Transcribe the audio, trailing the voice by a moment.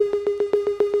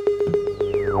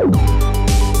This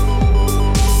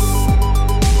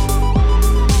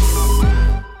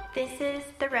is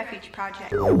The Refuge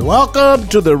Project. Welcome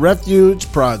to The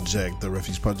Refuge Project. The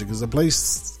Refuge Project is a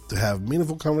place to have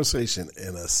meaningful conversation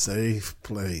in a safe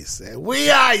place. And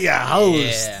we are your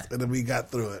hosts. Yeah. And then we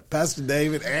got through it. Pastor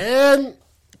David and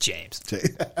James.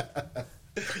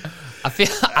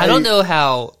 I don't know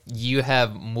how you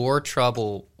have more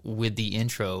trouble with the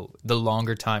intro the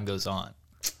longer time goes on.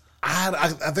 I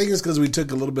think it's because we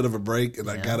took a little bit of a break and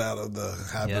I got out of the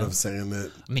habit of saying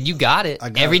that. I mean, you got it.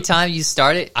 Every time you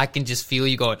start it, I can just feel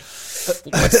you going,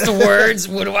 what's the words?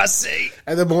 What do I say?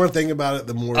 And the more I think about it,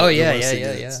 the more Oh, yeah, worse yeah, it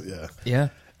yeah, gets. yeah. Yeah. Yeah.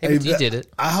 Hey, but you did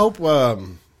it. I hope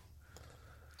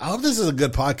this is a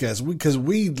good podcast because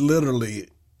we literally,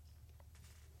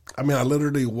 I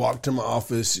literally walked to my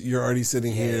office. You're already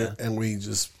sitting here, and we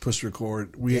just push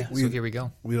record. So here we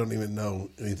go. We don't even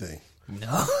know anything.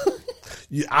 No.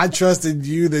 I trusted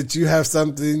you that you have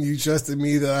something. You trusted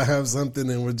me that I have something,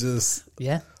 and we're just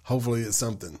hopefully it's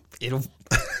something. It'll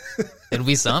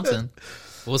be something.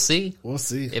 We'll see. We'll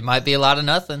see. It might be a lot of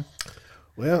nothing.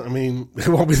 Well, it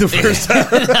won't be the first time.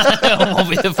 It won't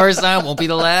be the first time. Won't be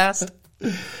the last.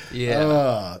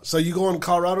 Yeah. So you going to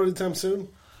Colorado anytime soon?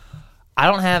 I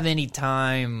don't have any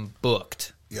time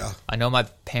booked. Yeah. I know my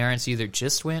parents either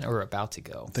just went or are about to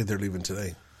go. I think they're leaving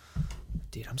today.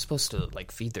 Dude, I'm supposed to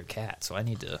feed their cat, so I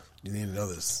need to. You need to know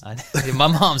this. My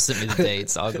mom sent me the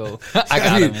dates. I'll go. I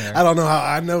got them here. I don't know how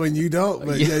I know and you don't,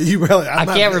 but yeah, you really. I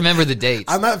can't remember the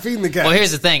dates. I'm not feeding the cat. Well,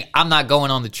 here's the thing. I'm not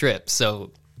going on the trip,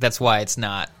 so that's why it's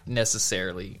not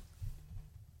necessarily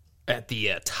at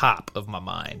the top of my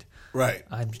mind. Right.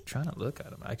 I'm trying to look at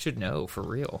them. I should know for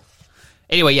real.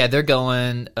 Anyway, yeah, they're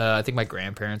going. I think my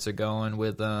grandparents are going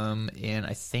with them, and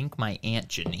I think my Aunt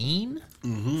Janine,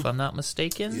 if I'm not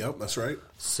mistaken. Yep, that's right.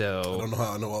 So I don't know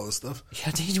how I know all this stuff.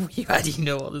 Yeah, how do you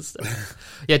know all this stuff?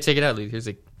 Yeah, check it out, Luke. Here's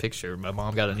a picture. My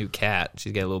mom got a new cat.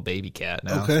 She's got a little baby cat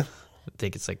now. Okay. I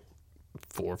think it's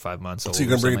 4 or 5 months old. So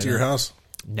you're going to bring it to your house?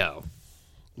 No.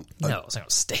 No, it's not going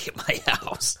to stay at my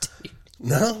house, dude.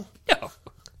 No? No.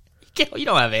 You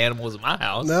don't have animals in my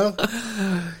house. No?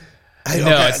 Hey,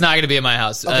 no, it's not going to be in my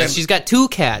house. Okay. She's got 2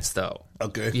 cats, though.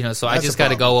 Okay. So I just got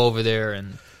to go over there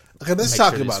and. Okay, let's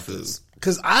talk about this.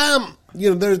 Because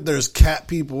there's cat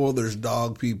people, there's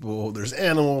dog people, there's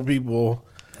animal people.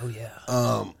 Oh, yeah.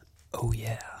 Oh,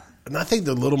 yeah. And I think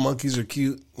the little monkeys are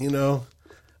cute, I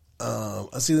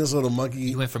see this little monkey.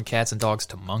 You went from cats and dogs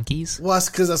to monkeys? Well, that's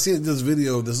because I see this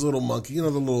video of this little monkey, the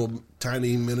little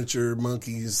tiny miniature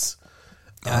monkeys.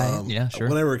 Yeah, sure.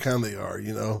 Whatever kind they are,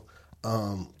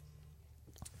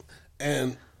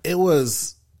 and it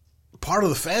was part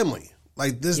of the family.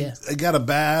 Like this, it got a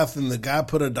bath, and the guy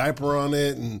put a diaper on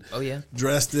it, and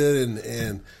dressed it,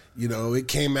 and it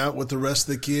came out with the rest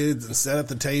of the kids and sat at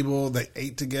the table. They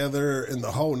ate together, and the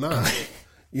whole nine.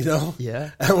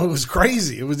 Yeah, and it was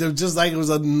crazy. It was just like it was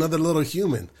another little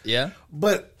human. Yeah,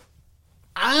 but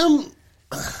I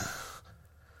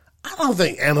don't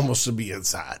think animals should be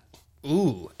inside.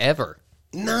 Ooh, ever.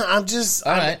 No, I'm just...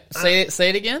 All right, say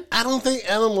it again. I don't think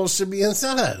animals should be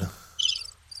inside.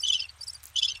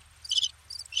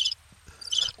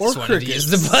 Or crickets.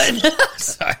 Use the button.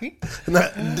 Sorry.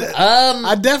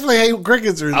 I definitely hate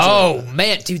crickets. Oh,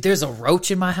 man. Dude, there's a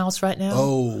roach in my house right now.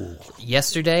 Oh.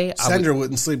 Yesterday... Sandra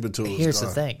wouldn't sleep until it was Here's gone.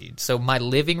 the thing, dude. So my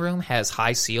living room has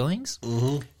high ceilings.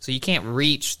 Mm-hmm. So you can't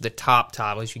reach the top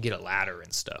unless you get a ladder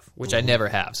and stuff, which I never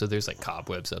have. So there's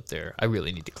cobwebs up there. I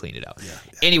really need to clean it out. Yeah.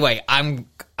 Anyway,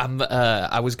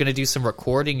 I was going to do some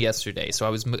recording yesterday. So I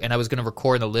was going to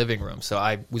record in the living room. So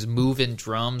I was moving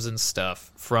drums and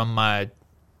stuff from my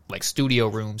studio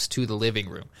rooms to the living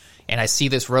room. And I see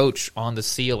this roach on the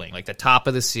ceiling, the top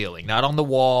of the ceiling, not on the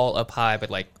wall up high, but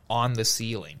on the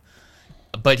ceiling.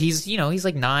 But he's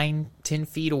 9-10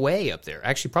 feet away up there.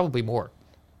 Actually, probably more.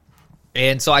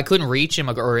 And so I couldn't reach him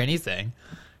or anything.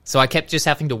 So I kept just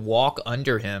having to walk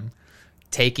under him,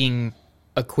 taking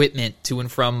equipment to and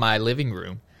from my living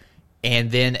room. And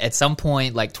then at some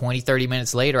point, 20, 30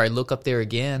 minutes later, I look up there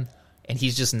again, and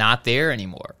he's just not there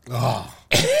anymore. Oh.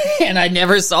 And I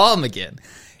never saw him again,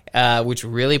 which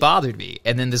really bothered me.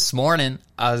 And then this morning,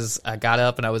 I got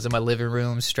up and I was in my living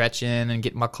room stretching and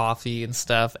getting my coffee and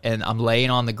stuff, and I'm laying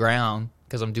on the ground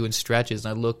because I'm doing stretches,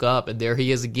 and I look up, and there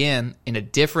he is again in a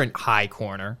different high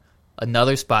corner,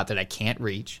 another spot that I can't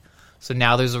reach. So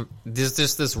now there's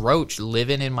just this roach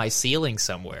living in my ceiling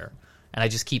somewhere, and I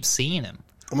just keep seeing him.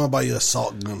 I'm going to buy you a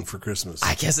salt gun for Christmas.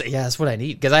 I guess, yeah, that's what I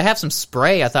need. Because I have some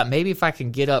spray. I thought maybe if I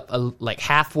can get up like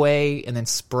halfway and then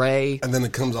spray. And then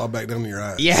it comes all back down to your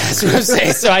eyes. Yeah, that's what I'm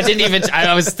saying. So I didn't even,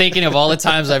 I was thinking of all the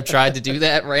times I've tried to do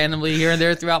that randomly here and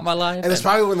there throughout my life. And it's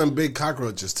probably one of them big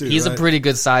cockroaches, too. He's right? a pretty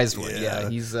good sized one. Yeah,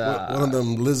 he's one of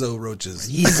them Lizzo roaches.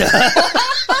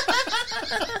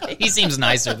 He seems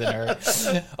nicer than her.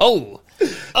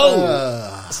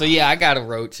 So yeah, I got a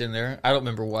roach in there. I don't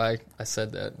remember why I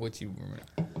said that. What you remember?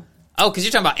 Oh, because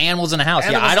you're talking about animals in the house.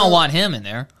 I don't want him in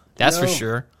there. That's for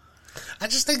sure. I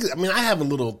just think, I have a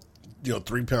little,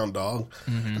 3-pound dog.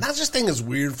 Mm-hmm. And I just think it's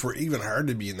weird for even her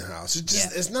to be in the house. It's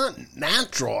just, it's not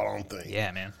natural, I don't think.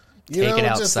 Yeah, man. Take it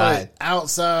outside. Just like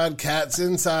outside, cats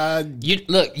inside.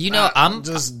 I'm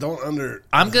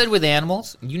good with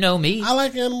animals. You know me. I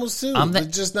like animals too.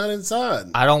 But just not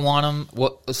inside. I don't want them.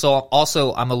 So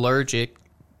also, I'm allergic,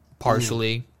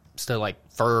 partially to like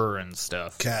fur and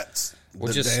stuff. Cats,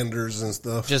 danders and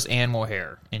stuff. Just animal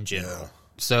hair in general.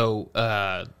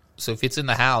 Yeah. So if it's in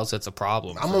the house, that's a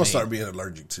problem. I'm gonna start being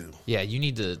allergic too. Yeah, you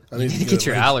need to get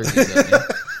your allergies up. Man.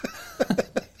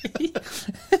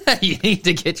 You need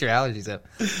to get your allergies up.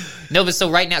 No, but so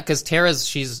right now, because Tara's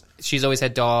she's always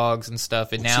had dogs and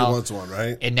stuff, and now she wants one,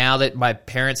 right? And now that my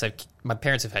parents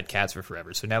have had cats for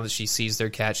forever, so now that she sees their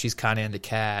cat, she's kind of into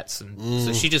cats, and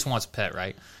so she just wants a pet,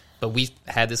 right? But we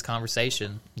had this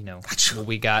conversation, what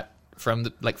we got from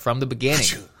the beginning.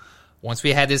 Once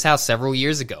we had this house several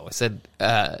years ago, I said.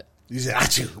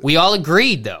 We all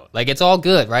agreed, though. Like, it's all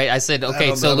good, right? I said,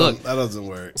 okay, so look. That doesn't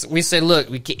work. So we said, look,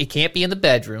 it can't be in the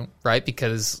bedroom, right?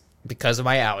 Because of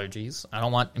my allergies. I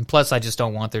don't want, and plus I just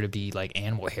don't want there to be, like,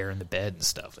 animal hair in the bed and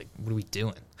stuff. Like, what are we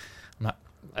doing? I'm not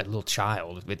a little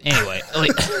child. But anyway,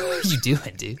 like, what are you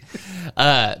doing, dude?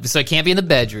 So it can't be in the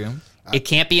bedroom. It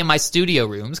can't be in my studio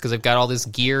rooms because I've got all this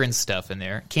gear and stuff in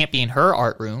there. It can't be in her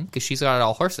art room because she's got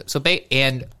all her stuff. So,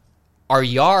 and our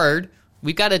yard...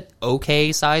 We've got an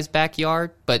okay-sized backyard,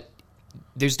 but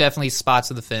there's definitely spots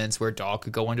of the fence where a dog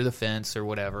could go under the fence or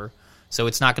whatever. So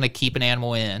it's not going to keep an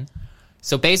animal in.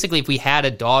 So basically, if we had a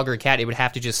dog or a cat, it would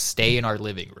have to just stay in our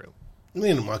living room. You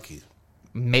mean a monkey?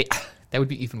 That would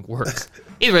be even worse.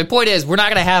 Anyway, the point is, we're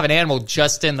not going to have an animal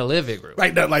just in the living room.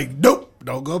 Like, nope,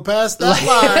 don't go past that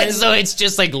line. So it's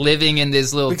just like living in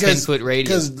this little 10-foot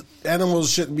radius. Because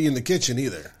animals shouldn't be in the kitchen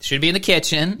either. Should be in the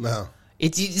kitchen. No.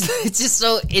 It's just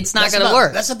so it's not going to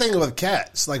work. That's the thing with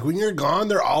cats. Like when you're gone,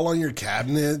 they're all on your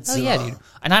cabinets. Oh yeah, dude.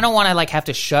 And I don't want to like have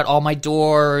to shut all my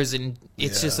doors, and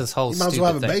it's just this whole. You might as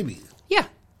well have a baby. Yeah,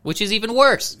 which is even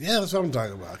worse. Yeah, that's what I'm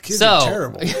talking about. Kids are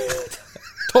terrible.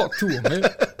 Talk to them, man.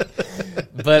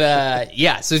 But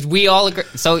yeah, so we all agree.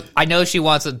 So I know she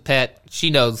wants a pet.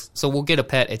 She knows. So we'll get a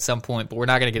pet at some point, but we're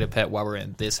not going to get a pet while we're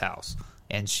in this house.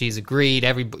 And she's agreed.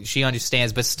 She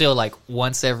understands, but still, like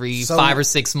once every 5 or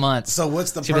 6 months. So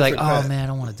what's the? She'll be like, "Oh man, I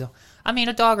don't want a dog." I mean,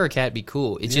 a dog or a cat would be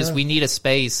cool. It's just we need a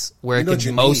space where it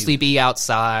can mostly be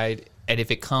outside, and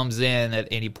if it comes in at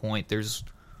any point, there's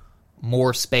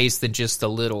more space than just a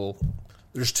little.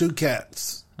 There's 2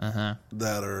 cats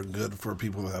that are good for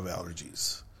people who have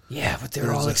allergies. Yeah, but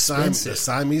they're all expensive. A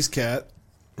Siamese cat,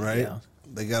 right? Yeah.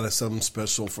 They got some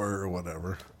special fur or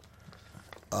whatever.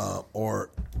 Or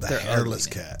the hairless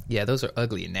cat. Yeah, those are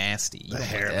ugly and nasty. The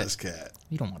hairless cat.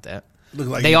 You don't want that.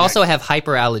 They also have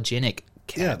hyperallergenic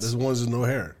cats. Yeah, there's ones with no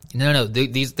hair. No,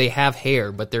 they have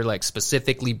hair, but they're like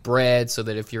specifically bred so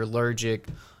that if you're allergic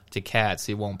to cats,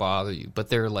 it won't bother you. But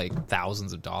they're like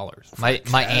thousands of dollars. My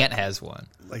aunt has one.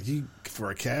 Like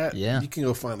for a cat? Yeah. You can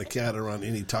go find a cat around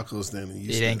any taco stand. And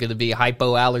it ain't going to be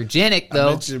hypoallergenic, though.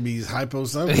 I bet it'll be hypo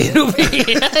something. It'll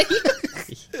be...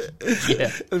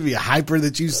 Yeah. It'd be a hyper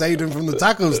that you saved him from the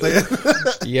taco stand.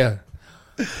 Yeah.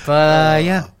 But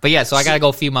yeah, so I gotta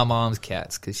go feed my mom's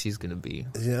cats because she's gonna be.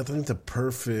 Yeah, I think the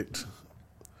perfect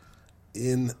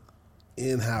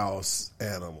in-house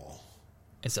animal.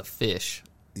 It's a fish.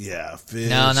 Yeah, fish.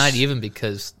 No, not even,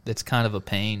 because it's kind of a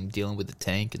pain dealing with the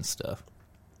tank and stuff.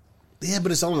 Yeah,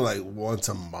 but it's only like once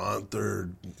a month or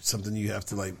something you have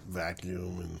to like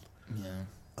vacuum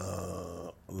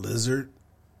and lizard.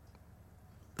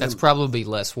 That's probably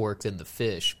less work than the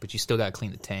fish, but you still got to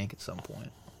clean the tank at some point.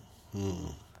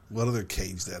 What other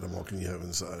caged animal can you have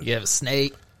inside? You have a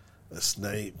snake. A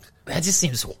snake. That just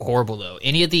seems horrible, though.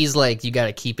 Any of these, like, you got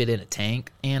to keep it in a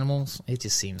tank animals, it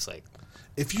just seems like...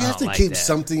 If you have to keep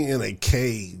something in a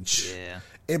cage,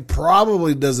 it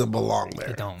probably doesn't belong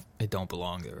there. It don't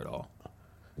belong there at all.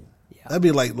 Yeah. That'd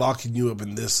be like locking you up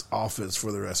in this office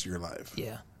for the rest of your life.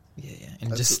 Yeah.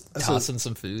 And just tossing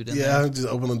some food in there. Yeah, just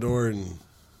open the door and...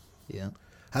 Yeah.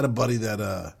 Had a buddy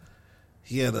that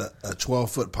he had a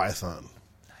 12-foot python.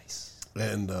 Nice.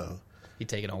 And he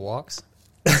taking on walks?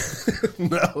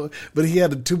 No, but he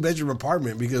had a 2-bedroom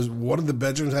apartment because one of the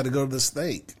bedrooms had to go to the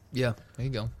snake. Yeah, there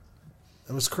you go.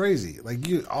 It was crazy. Like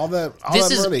all that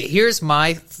money. Here's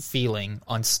my feeling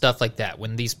on stuff like that.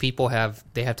 When these people have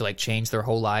to like change their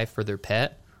whole life for their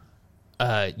pet,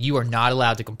 you are not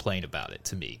allowed to complain about it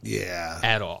to me. Yeah.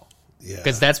 At all. Yeah.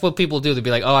 Because that's what people do. They'll be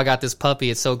like, "Oh, I got this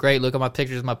puppy. It's so great. Look at my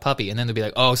pictures of my puppy." And then they'll be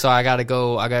like, "Oh, sorry, I gotta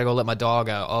go let my dog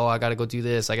out. Oh, I gotta go do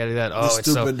this. I gotta do that. Oh, it's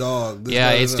stupid dog.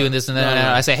 It's doing this and that."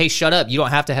 No. I say, "Hey, shut up. You don't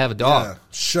have to have a dog. Yeah,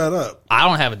 shut up. I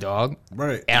don't have a dog.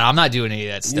 Right. And I'm not doing any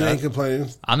of that stuff. You ain't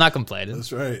complaining. I'm not complaining.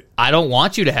 That's right. I don't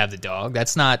want you to have the dog.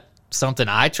 That's not something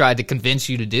I tried to convince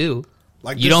you to do.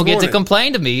 Like you don't get to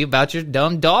complain to me about your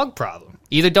dumb dog problem.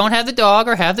 Either don't have the dog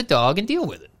or have the dog and deal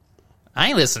with it. I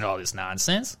ain't listening to all this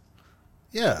nonsense."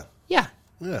 Yeah. Yeah.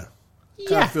 Yeah.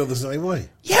 Kind of feel the same way.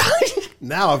 Yeah.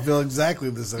 Now I feel exactly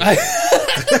the same way.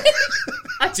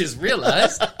 I just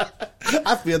realized.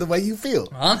 I feel the way you feel.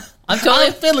 Huh?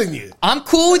 I'm feeling you. I'm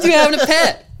cool with you having a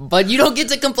pet, but you don't get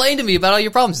to complain to me about all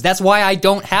your problems. That's why I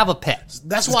don't have a pet.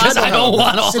 That's why I don't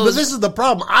want all. See, but this is the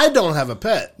problem. I don't have a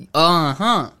pet.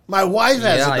 My wife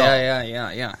has a dog.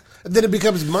 Yeah. And then it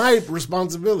becomes my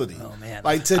responsibility. Oh, man.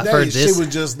 Like today, she was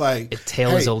just like... A tale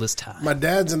as old as time. My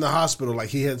dad's in the hospital. Like,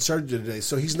 he had surgery today,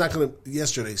 so he's not going to...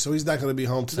 Yesterday, so he's not going to be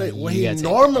home today. Well, he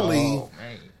normally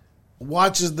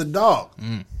watches the dog.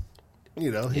 You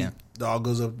know, dog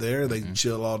goes up there. They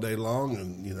chill all day long,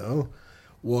 and, you know.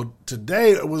 Well,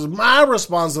 today, it was my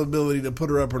responsibility to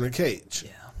put her up in a cage.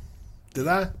 Yeah. Did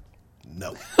I?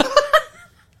 No.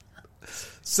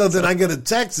 So then I get a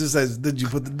text that says, "Did you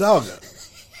put the dog up?"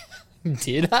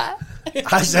 Did I?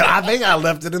 I said, "I think I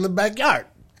left it in the backyard."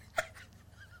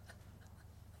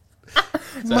 So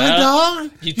my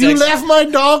dog? You left my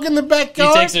dog in the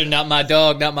backyard? You text her, "Not my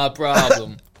dog, not my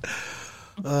problem."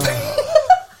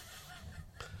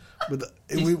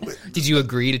 Did you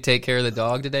agree to take care of the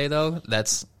dog today, though?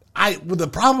 The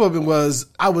problem was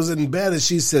I was in bed and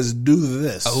she says, "Do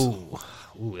this." Oh,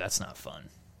 ooh, that's not fun.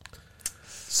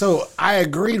 So I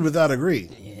agreed without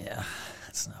agreeing. Yeah,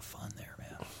 that's not fun there,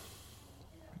 man.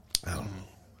 I don't know.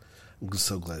 I'm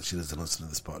so glad she doesn't listen to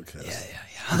this podcast.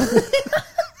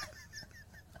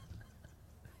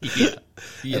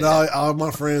 Yeah. And all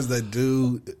my friends that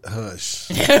do, hush.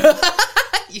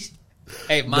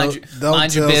 Hey, mind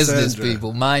your business, Sandra.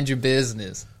 People. Mind your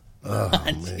business. Oh,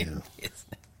 man.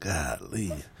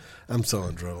 Golly. I'm so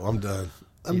in trouble. I'm done.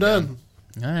 I'm done.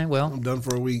 All right, well. I'm done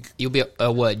for a week. You'll be,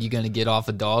 what, you going to get off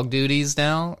of dog duties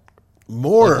now?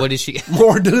 More. Like, what is she?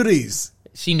 More duties.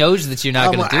 She knows that you're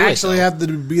not going to do it. I actually have to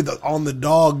be on the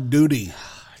dog duty.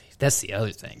 That's the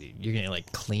other thing, dude. You're going to,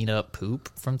 like, clean up poop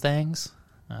from things?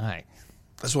 All right.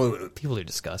 That's what people are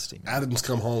disgusting. Adam's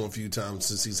come home a few times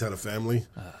since he's had a family,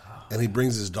 and he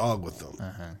brings his dog with him.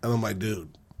 And I'm like,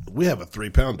 dude, we have a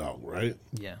 3-pound dog, right?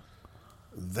 Yeah.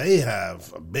 They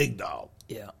have a big dog.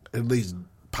 Yeah. At least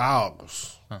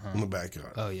piles in the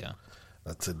backyard. Oh, yeah.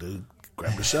 I said, dude,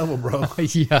 grab the shovel, bro.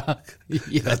 Yeah.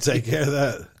 I take care of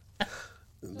that.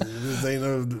 This ain't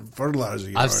no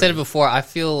fertilizer. I've said it before. I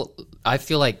feel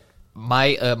like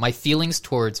my feelings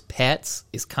towards pets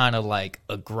is kind of like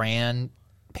a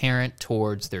grandparent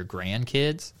towards their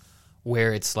grandkids,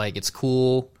 where it's like it's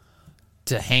cool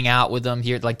to hang out with them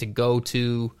here, like to go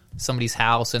to somebody's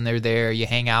house and they're there. You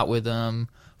hang out with them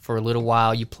for a little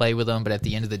while, you play with them, but at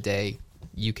the end of the day,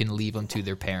 you can leave them to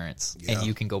their parents and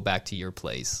you can go back to your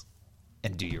place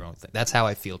and do your own thing. That's how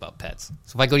I feel about pets.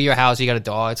 So if I go to your house, you got a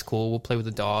dog, it's cool, we'll play with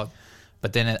the dog.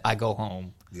 But then I go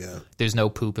home. Yeah. There's no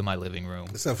poop in my living room.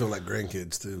 That's how I feel like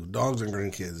grandkids, too. Dogs and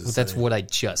grandkids. Well, that's what I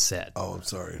just said. Oh, I'm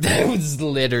sorry. That was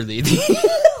literally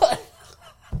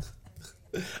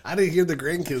I didn't hear the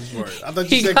grandkids part. I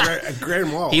thought you said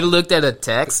grandma. He looked at a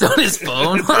text on his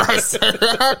phone when I said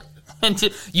that. And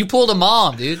you pulled a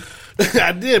mom, dude.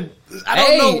 I did. I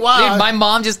don't know why. Dude, my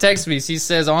mom just texted me. She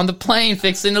says, "On the plane,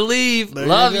 fixing to leave.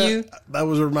 Love you." That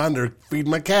was a reminder. Feed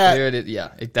my cat. There it is. Yeah,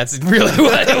 that's really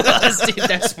what it was,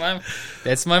 dude.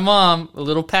 That's my mom. A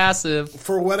little passive.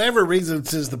 For whatever reason,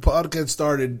 since the podcast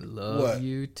started, love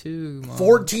you too, Mom.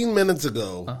 14 minutes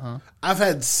ago, I've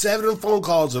had 7 phone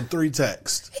calls and 3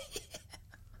 texts.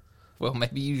 Well,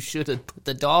 maybe you should have put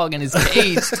the dog in his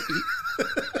cage.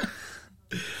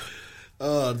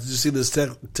 Did you see this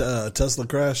Tesla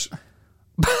crash?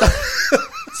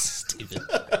 Stupid.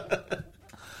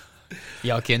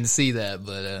 Y'all couldn't see that,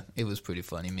 but it was pretty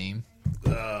funny meme.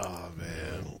 Oh,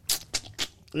 man.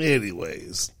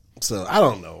 Anyways, so I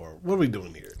don't know. What are we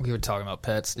doing here? We were talking about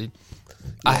pets, dude.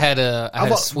 I had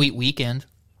a sweet weekend.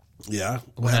 Yeah.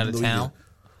 Went out of town.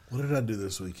 What did I do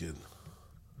this weekend?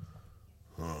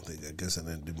 I guess I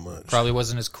didn't do much. Probably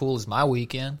wasn't as cool as my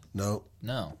weekend. No,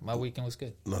 my weekend was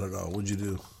good. Not at all. What'd you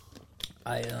do?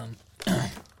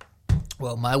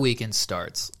 Well, my weekend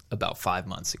starts about 5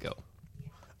 months ago.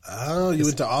 Oh, you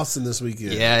went to Austin this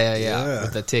weekend. Yeah.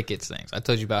 With the tickets things. I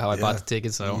told you about how I bought the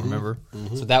tickets. I don't remember.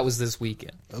 So that was this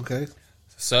weekend. Okay.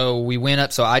 So we went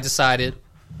up. So I decided,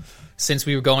 since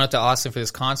we were going up to Austin for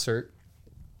this concert,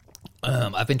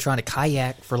 I've been trying to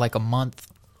kayak for like a month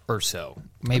or so.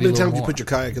 Maybe how many times did you put your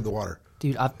kayak in the water?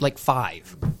 Dude, like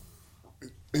 5.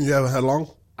 And you haven't had long?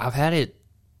 I've had it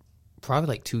probably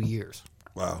like 2 years.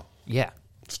 Wow. Yeah.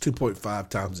 It's 2.5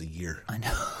 times a year. I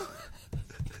know.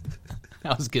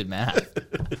 That was good math.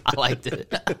 I liked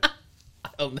it. I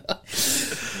don't know.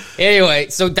 Anyway,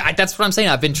 so that's what I'm saying.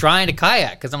 I've been trying to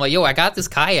kayak because I'm like, I got this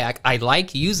kayak. I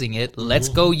like using it. Let's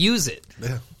go use it.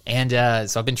 Yeah. And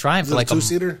so I've been trying for like a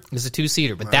 2-seater? It's a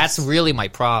 2-seater, but that's really my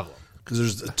problem.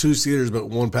 Because there's 2-seaters but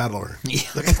one paddler. Yeah.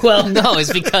 Well, no,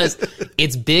 it's because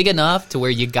it's big enough to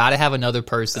where you got to have another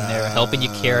person there helping you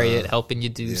carry it, helping you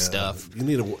do stuff. You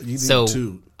need so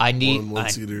two. I need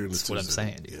one-seater and that's a 2-seater. what I'm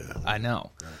saying. Dude. Yeah. I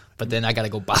know. But then I got to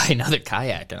go buy another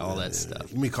kayak and all that stuff.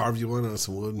 Let me carve you one on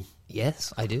some wood.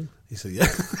 Yes, I do. He said, yeah.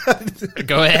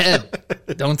 Go ahead.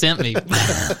 Don't tempt me.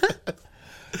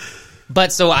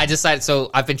 But so I decided,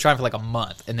 I've been trying for like a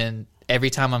month. And then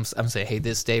every time I'm saying, hey,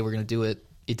 this day we're going to do it,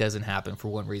 it doesn't happen for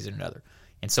one reason or another.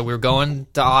 And so we're going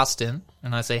to Austin.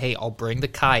 And I say, hey, I'll bring the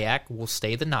kayak. We'll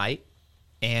stay the night.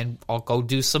 And I'll go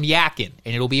do some yakking.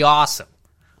 And it'll be awesome.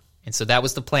 And so that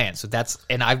was the plan. So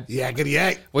Yakety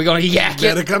yak. We're going to yak it.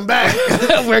 Gotta come back.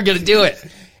 We're going to do it.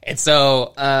 And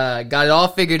so got it all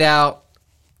figured out.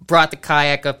 Brought the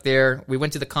kayak up there. We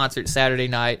went to the concert Saturday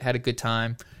night. Had a good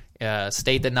time.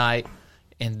 Stayed the night.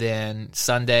 And then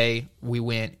Sunday we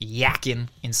went yakking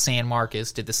in San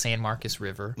Marcos. Did the San Marcos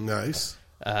River. Nice.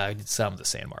 I did some of the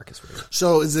San Marcos River.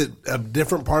 So is it a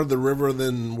different part of the river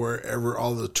than wherever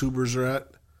all the tubers are at?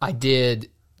 I did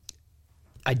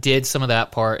some of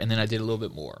that part, and then I did a little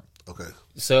bit more. Okay.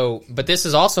 So, but this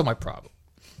is also my problem,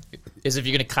 is if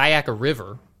you're going to kayak a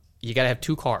river, you got to have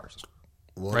 2 cars,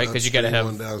 right? Because you got to have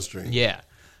one downstream. Yeah.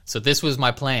 So this was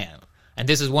my plan, and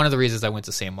this is one of the reasons I went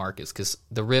to San Marcos, because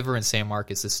the river in San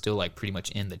Marcos is still like pretty much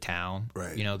in the town.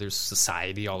 Right. You know, there's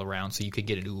society all around, so you could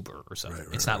get an Uber or something.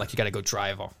 Right, it's not like you got to go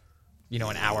drive,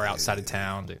 an hour outside of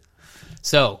town.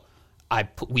 So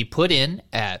we put in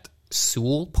at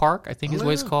Sewell Park, I think is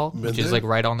what it's called, which is like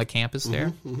right on the campus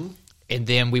there. Mm-hmm. And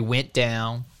then we went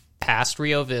down past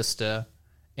Rio Vista,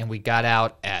 and we got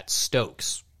out at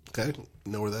Stokes. Okay,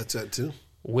 know where that's at too?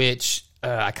 Which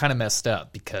I kind of messed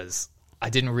up because I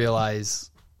didn't realize,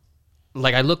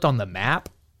 like I looked on the map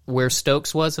where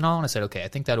Stokes was and all, and I said, okay, I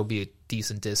think that'll be a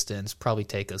decent distance, probably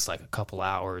take us like a couple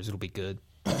hours, it'll be good.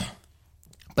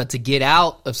 But to get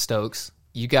out of Stokes,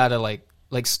 you got to like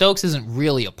Stokes isn't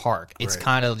really a park. It's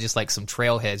kind of just like some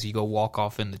trailheads. You go walk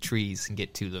off in the trees and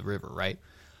get to the river, right?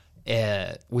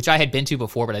 Which I had been to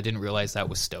before, but I didn't realize that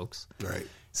was Stokes. Right.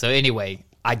 So anyway,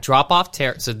 I drop off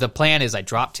Tara. So the plan is I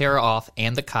drop Tara off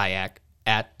and the kayak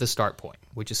at the start point,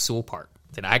 which is Sewell Park.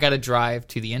 Then I got to drive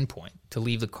to the end point to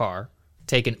leave the car,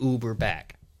 take an Uber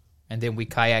back, and then we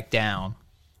kayak down,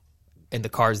 and the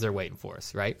car's there waiting for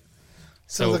us, right?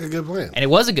 Sounds like a good plan. And it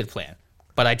was a good plan.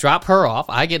 But I drop her off.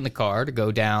 I get in the car to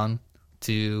go down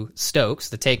to Stokes,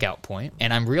 the takeout point,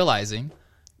 and I'm realizing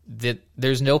that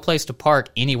there's no place to park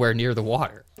anywhere near the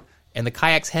water. And the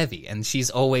kayak's heavy, and she's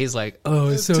always like, oh,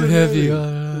 it's so heavy.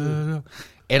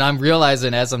 And I'm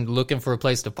realizing as I'm looking for a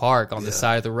place to park on the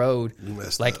side of the road,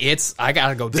 like up. I got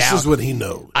to go down. This is what he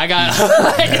knows. I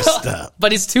messed up.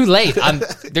 But it's too late.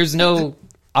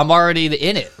 I'm already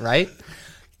in it, right?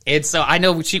 And so I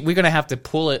know we're going to have to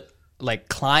pull it, like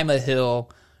climb a hill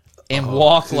and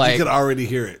walk like... You could already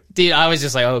hear it. Dude, I was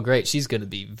just like, oh, great. She's going to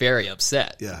be very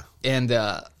upset. Yeah. And,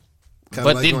 but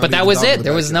that was it.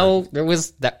 There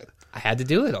was that. I had to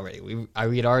do it already. We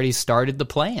had already started the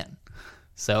plan.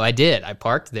 So I did. I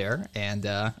parked there and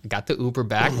got the Uber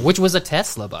back, which was a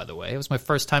Tesla, by the way. It was my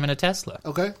first time in a Tesla.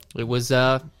 Okay. It was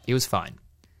fine.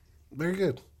 Very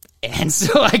good. And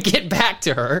so I get back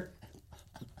to her.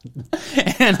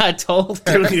 And I told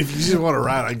her, if you just want to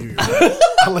ride,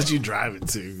 I'll let you drive it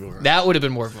too. That would have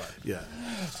been more fun.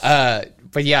 Yeah.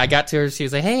 But yeah, I got to her. She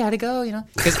was like, "Hey, how'd it go?" You know,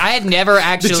 because I had never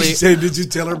actually. Did you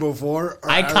tell her before?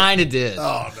 I kind of did.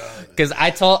 Oh no. Because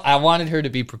I wanted her to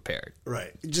be prepared.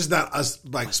 Right. Just not us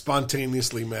like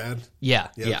spontaneously mad. Yeah.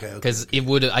 Because it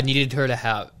would. I needed her to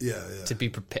have. Yeah. To be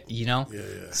prepared. You know. Yeah.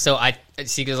 So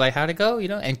she goes like, "How'd it go?" You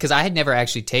know, and because I had never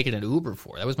actually taken an Uber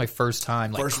before. That was my first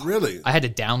time. Like, really? I had to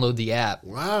download the app.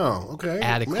 Wow. Okay.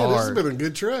 Add a Man, car. This has been a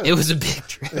good trip. It was a big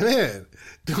trip. Man.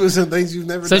 doing some things you've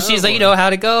never so done. So she's like, you know,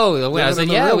 how'd it go? I said,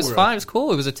 yeah, it was fine. It was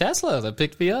cool. It was a Tesla that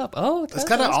picked me up. Oh, that's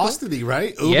kind of Austin-y,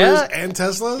 right? Ubers yeah. and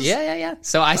Teslas? Yeah.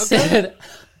 So I said,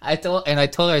 I told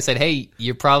her, I said, hey,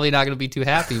 you're probably not going to be too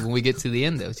happy when we get to the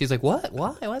end, though. She's like, what?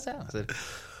 Why? What's that? I said,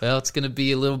 well, it's going to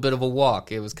be a little bit of a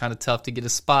walk. It was kind of tough to get a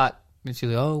spot. And she's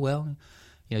like, oh, well.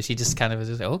 You know, she just kind of was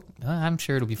just like, oh, I'm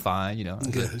sure it'll be fine, you know.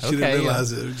 She didn't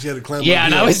realize it. She had to climb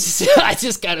and I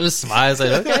just kind of smiled. I was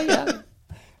like, okay, yeah.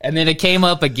 And then it came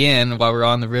up again while we were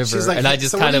on the river. She's like, and I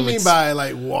just so kind of what do you mean by,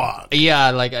 like, walk?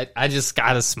 Yeah, like, I just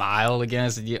got to smile again. I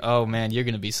said, oh, man, you're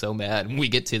going to be so mad when we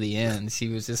get to the end. She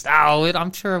was just,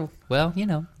 I'm sure, well, you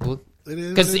know.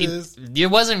 Because it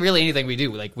wasn't really anything we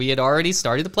do. Like, we had already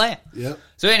started the plan. Yep.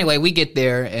 So anyway, we get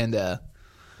there, and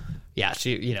yeah,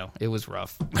 it was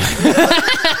rough.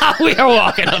 We are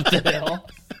walking up the hill,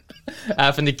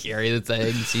 having to carry the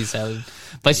thing.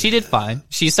 But she did fine.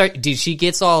 She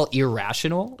gets all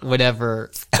irrational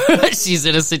whenever she's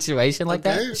in a situation like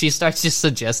that. She starts just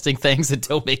suggesting things that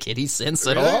don't make any sense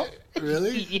at all.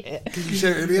 Really? Yeah. Can you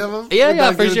share any of them?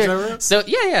 Yeah, for sure. So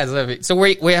So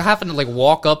we're having to like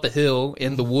walk up a hill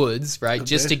in the woods, right,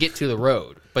 just to get to the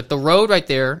road. But the road right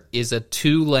there is a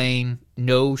 2-lane,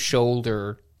 no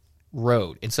shoulder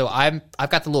road, and so I've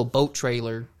got the little boat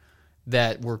trailer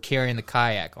that we're carrying the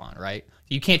kayak on, right?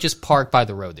 You can't just park by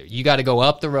the road there. You got to go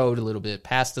up the road a little bit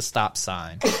past the stop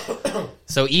sign.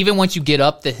 So even once you get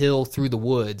up the hill through the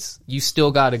woods, you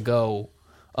still got to go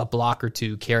a block or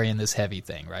two carrying this heavy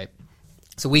thing, right?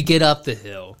 So we get up the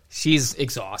hill. She's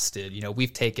exhausted. You know,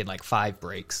 we've taken like 5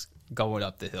 breaks going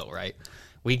up the hill, right?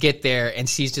 We get there and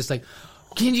she's just like,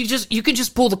 you can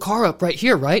just pull the car up right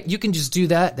here, right? You can just do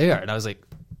that there. And I was like,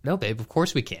 no, babe, of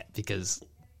course we can't, because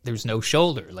there's no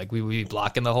shoulder. Like, we would be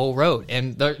blocking the whole road.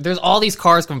 And there's all these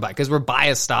cars coming by because we're by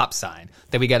a stop sign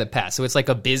that we got to pass. So it's like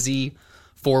a busy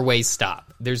 4-way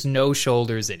stop. There's no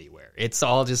shoulders anywhere. It's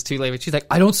all just too late. She's like,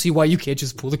 I don't see why you can't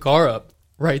just pull the car up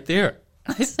right there.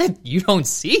 I said, you don't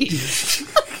see.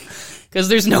 Because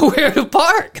there's nowhere to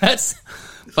park.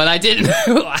 But I didn't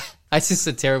know. I just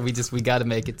said, Tara, we got to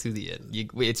make it to the end.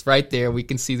 It's right there. We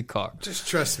can see the car. Just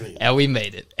trust me. And we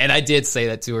made it. And I did say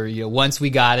that to her. You know, once we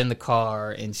got in the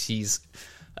car and she's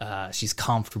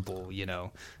comfortable. You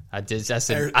know, I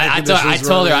said, I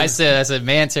told her, I said,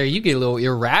 man, Tara, you get a little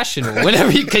irrational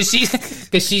whenever because she's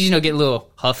getting a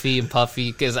little huffy and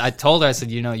puffy. Because I told her, I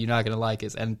said, you're not going to like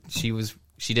it, and she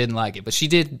didn't like it, but she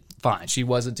did fine. She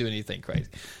wasn't doing anything crazy.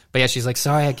 But yeah, she's like,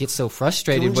 sorry, I get so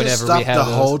frustrated whenever we have the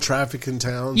whole traffic in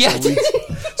town. Yeah.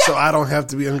 So I don't have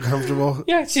to be uncomfortable.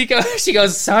 Yeah, she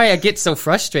goes, sorry, I get so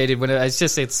frustrated when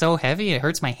it's so heavy. It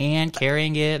hurts my hand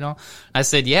carrying it. And all. I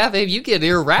said, yeah, babe, you get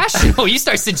irrational. You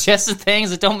start suggesting things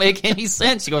that don't make any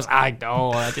sense. She goes, I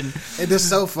know. I didn't. And it's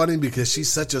so funny because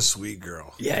she's such a sweet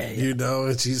girl. Yeah. You know,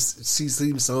 and she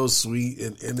seems so sweet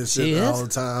and innocent all the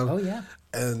time. Oh, yeah.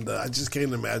 And I just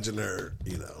can't imagine her,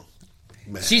 you know.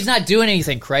 Man. She's not doing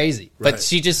anything crazy, but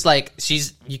she just like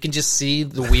you can just see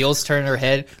the wheels turn in her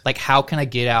head. Like, how can I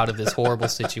get out of this horrible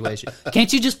situation?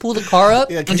 Can't you just pull the car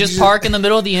up and just park in the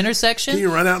middle of the intersection? Can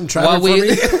you run out and try for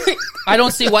me? I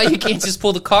don't see why you can't just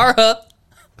pull the car up.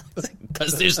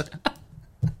 Because there's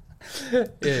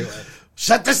anyway.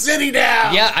 Shut the city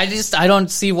down. Yeah, I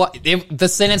don't see why. The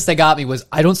sentence that got me was,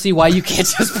 I don't see why you can't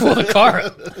just pull the car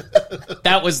up.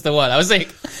 That was the one. I was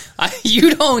like,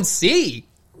 you don't see.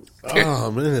 Oh,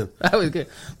 man. That was good.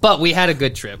 But we had a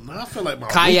good trip. I feel like my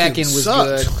kayaking was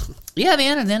sucked. good. Yeah,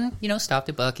 man. And then, stopped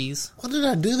at Buc-ee's. What did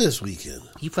I do this weekend?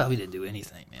 You probably didn't do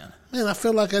anything, man. Man, I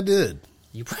feel like I did.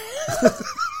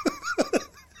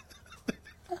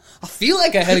 I feel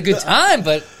like I had a good time,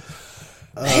 but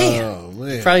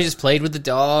man. Probably just played with the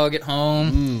dog at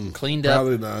home. Cleaned up.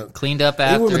 Probably not. Cleaned up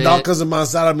after even when the dog comes on my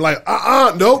side, I'm like,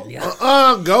 nope,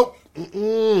 go.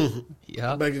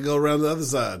 Yeah. Make it go around the other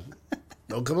side.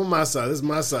 Don't come on my side. This is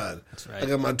my side. That's right. I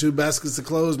got my 2 baskets of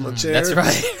clothes, my chair. That's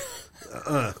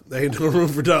right. There ain't no room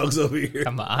for dogs over here.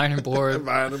 Got my ironing board.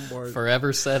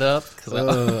 Forever set up. They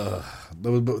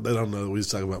don't know what we was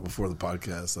talking about before the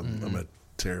podcast. I'm a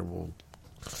terrible...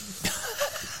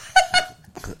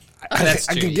 I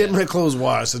can get my clothes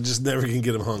washed. I just never can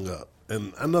get them hung up.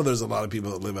 And I know there's a lot of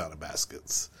people that live out of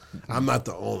baskets. I'm not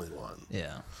the only one.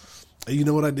 Yeah. And you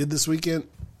know what I did this weekend?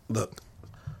 Look,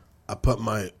 I put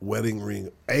my wedding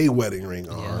ring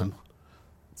on.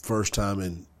 First time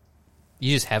in...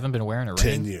 You just haven't been wearing a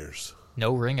ring? 10 years.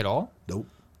 No ring at all? Nope.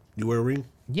 You wear a ring?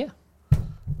 Yeah.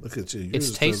 Look at you.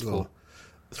 It's tasteful.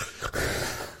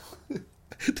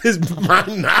 This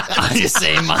mine not. I'm just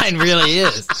saying mine really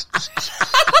is.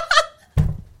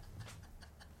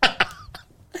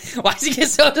 Why'd you get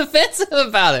so defensive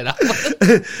about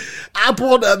it? I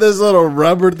pulled out this little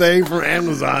rubber thing from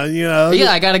Amazon, you know.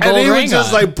 Yeah, I got a gold ring. And he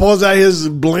just like pulls out his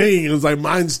bling. It was like,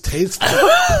 mine's tasteful.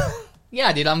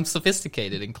 Yeah, dude, I'm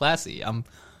sophisticated and classy. I'm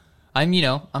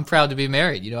proud to be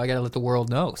married. You know, I got to let the world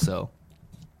know. So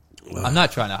I'm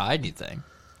not trying to hide anything.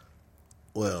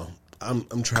 Well,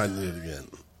 I'm trying it again.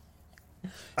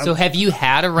 So have you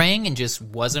had a ring and just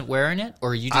wasn't wearing it,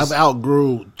 or you just? I've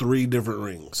outgrew 3 different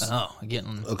rings. Oh,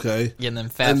 getting them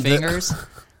fat and fingers.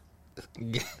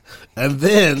 And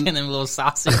then and them little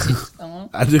sausages.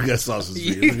 I do got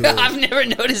sausages. I've never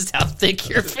noticed how thick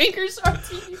your fingers are.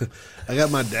 I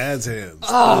got my dad's hands.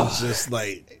 Oh. It's just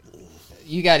like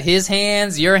you got his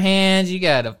hands, your hands. You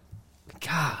got a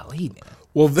golly, man.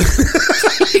 Well,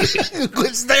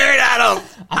 quit staring at him.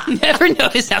 I've never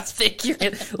noticed how thick your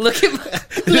hands. Look at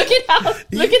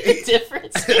the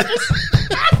difference.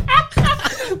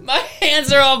 My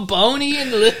hands are all bony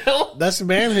and little. That's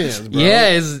man hands, bro.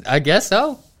 Yeah, I guess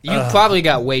so. You probably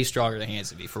got way stronger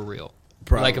hands than me, for real.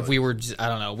 Probably. Like if we were, I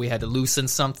don't know, we had to loosen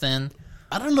something.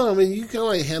 I don't know. I mean, you can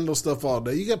like handle stuff all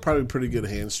day. You got probably pretty good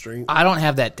hand strength. I don't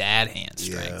have that dad hand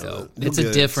strength though. It's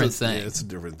a different thing. Yeah, it's a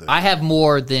different thing. I have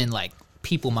more than like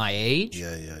people my age.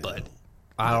 Yeah. But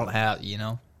I don't have,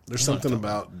 There's something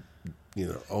about,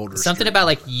 older. Something about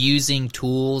like using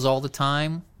tools all the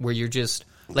time where you're just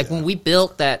like when we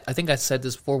built that. I think I said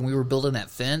this before. When we were building that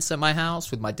fence at my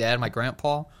house with my dad and my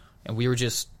grandpa, and we were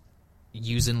just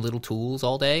using little tools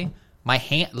all day. My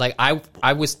hand, like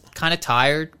I was kind of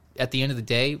tired at the end of the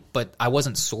day, but I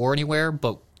wasn't sore anywhere.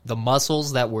 But the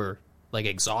muscles that were like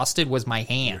exhausted was my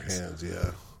hands. Your hands,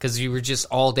 yeah. Because you were just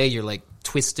all day, you're like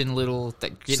twisting little,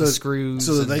 getting screws.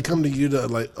 So they come to you to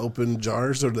like open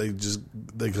jars, or they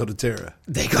go to Tara?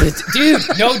 They go to dude.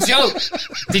 No joke.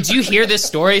 Did you hear this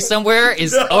story somewhere? And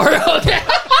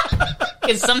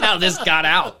somehow this got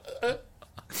out.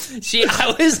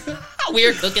 We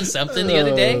were cooking something the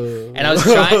other day, and I was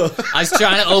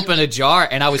trying to open a jar,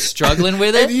 and I was struggling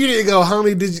with it. And you didn't go,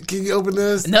 honey, can you open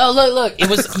this? No, look. It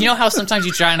was, you know how sometimes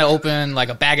you're trying to open like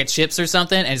a bag of chips or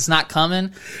something, and it's not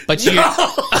coming, but you. No.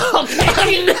 Okay.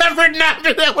 I've never not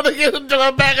been able to get into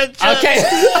a bag of chips. Okay.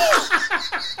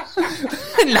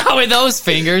 Not with those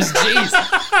fingers,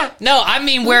 jeez. No, I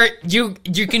mean where you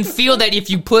can feel that if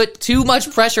you put too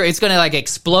much pressure, it's gonna like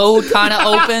explode, kind of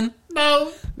open.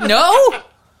 No.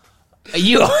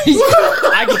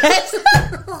 I guess.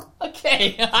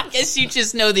 Okay, I guess you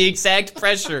just know the exact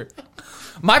pressure.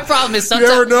 My problem is sometimes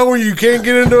you ever know when you can't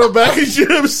get into a bag of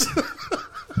chips.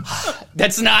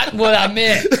 That's not what I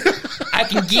meant. I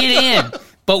can get in,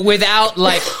 but without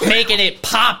like making it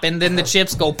pop, and then the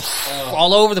chips go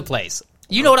all over the place.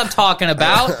 You know what I'm talking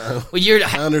about?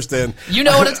 I understand. You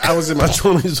know what I was in my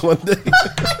 20s one day.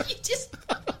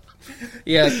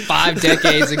 Yeah, like 5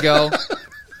 decades ago.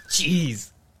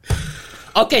 Jeez.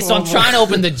 Okay, so I'm trying to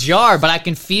open the jar, but I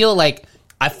feel like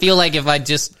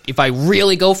if I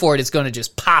really go for it, it's going to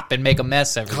just pop and make a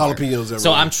mess everywhere. Jalapenos everywhere.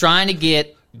 So I'm trying to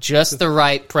get just the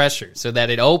right pressure so that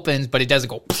it opens, but it doesn't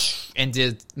go and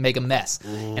just make a mess.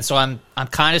 Mm. And so I'm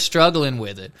kind of struggling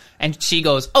with it. And she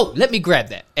goes, "Oh, let me grab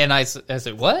that." And I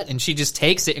said, "What?" And she just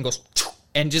takes it and goes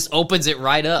and just opens it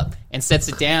right up and sets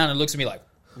it down and looks at me like,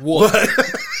 "What?"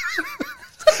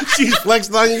 She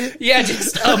flexed on you? Yeah,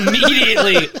 just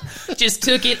immediately. Just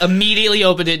took it, immediately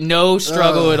opened it, no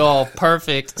struggle at all.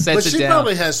 Perfect. Sets it down. But she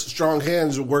probably has strong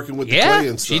hands working with the clay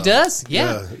and stuff. She does.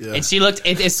 Yeah. And she looked,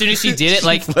 and as soon as she did it,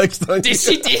 like, she flexed on you.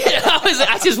 She did.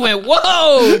 I just went,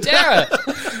 "Whoa, Tara."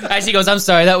 And she goes, "I'm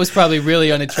sorry, that was probably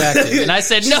really unattractive." And I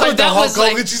said, "No, like that was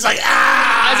like." She's like,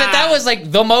 "Ah!" I said, "That was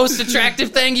like the most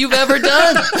attractive thing you've ever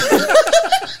done."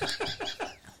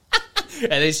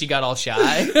 And then she got all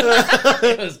shy.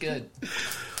 It was good.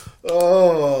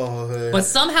 Oh, man. But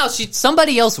somehow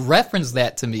somebody else referenced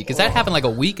that to me because that happened like a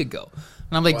week ago.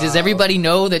 And I'm like, Does everybody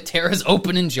know that Tara's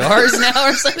opening jars now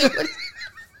or something?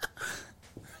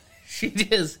 She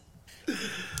does.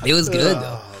 It was good,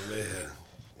 though. Oh,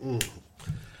 man.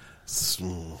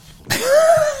 Smooth.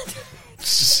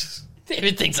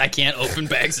 David thinks I can't open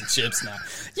bags of chips now.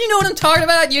 You know what I'm talking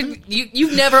about?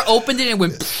 You've never opened it and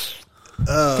went...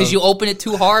 Because you opened it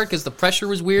too hard because the pressure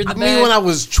was weird in the bag? I mean, when I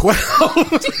was 12.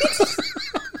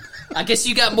 I guess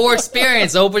you got more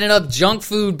experience opening up junk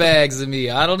food bags than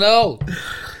me. I don't know.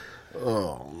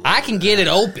 Oh, I can get it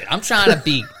open. I'm trying to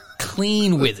be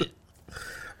clean with it.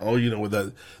 Oh, you know what?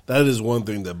 That is one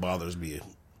thing that bothers me.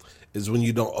 Is when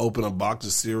you don't open a box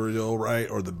of cereal,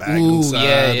 right? Or the bag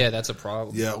inside. Yeah, that's a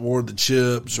problem. Yeah, or the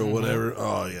chips or whatever.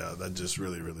 Oh, yeah, that just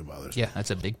really, really bothers me. Yeah,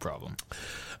 that's a big problem.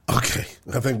 Okay,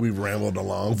 I think we've rambled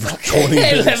along for 20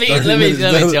 minutes. Let me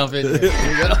jump in there.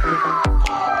 Here we go.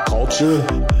 Culture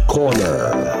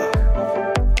Corner.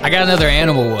 I got another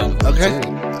animal one. Okay.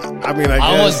 I mean, I guess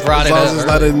almost brought as it long up as it's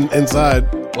not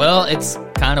inside. Well, it's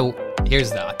kind of...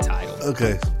 Here's the title.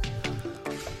 Okay.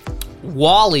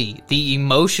 Wally, the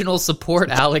emotional support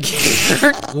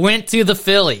alligator, went to the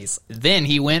Phillies. Then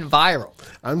he went viral.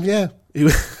 Yeah.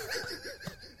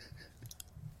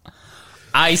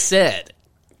 I said,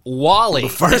 Wally.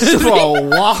 First of all,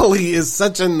 Wally is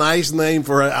such a nice name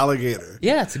for an alligator.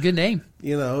 Yeah, it's a good name.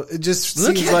 You know, it just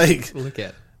seems like... Look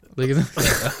at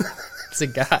the It's a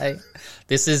guy.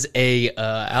 This is a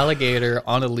alligator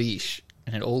on a leash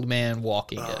and an old man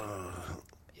walking it.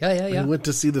 Yeah. He went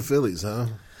to see the Phillies, huh?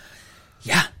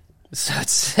 Yeah. So it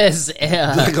says...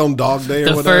 like on Dog Day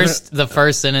or whatever? The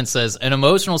first sentence says, an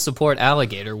emotional support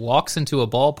alligator walks into a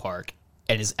ballpark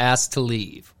and is asked to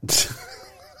leave.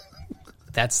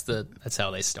 That's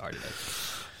how they started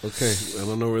it. Okay, I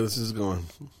don't know where this is going.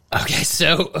 Okay,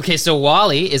 so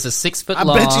Wally is a 6 foot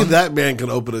long... I bet you that man can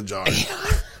open a jar.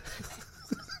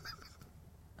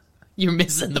 You're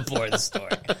missing the point of the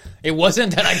story. It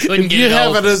wasn't that I couldn't get it If you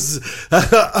have open.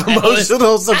 an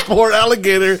emotional support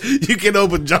alligator, you can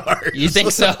open jars. You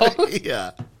think so?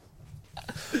 Yeah.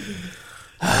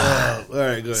 All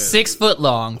right, go ahead. 6 foot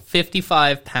long,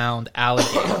 55-pound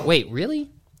alligator. Wait, really?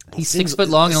 He's 6 foot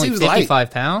long and only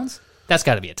 55 pounds? That's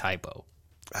got to be a typo.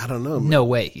 I don't know, man. No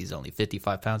way he's only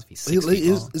 55 pounds if he's 6 feet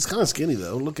long. He's kind of skinny,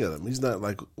 though. Look at him. He's not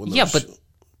like... but...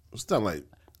 It's not like...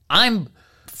 I'm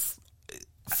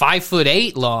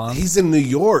 5'8" long. He's in New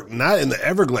York, not in the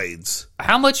Everglades.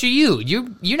 How much are you?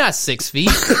 You're not 6 feet.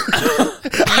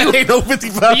 I ain't no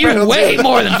 55 pounds. You're way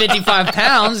more than 55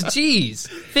 pounds. Jeez.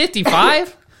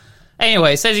 55?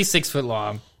 Anyway, it says he's 6 foot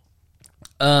long.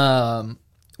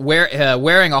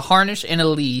 Wearing a harness and a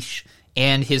leash,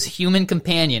 and his human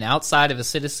companion outside of a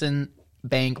Citizen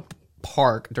Bank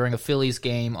Park during a Phillies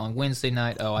game on Wednesday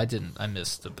night. Oh, I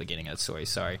missed the beginning of the story.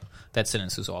 Sorry. That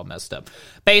sentence was all messed up.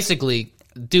 Basically,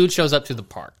 dude shows up to the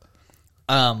park.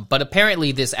 But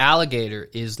apparently this alligator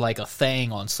is like a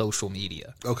thing on social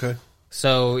media. Okay.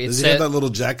 So does he have that little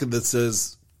jacket that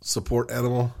says support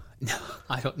animal? No,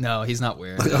 I don't know. He's not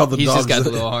wearing like it. He's just got the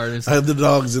little harness. I have the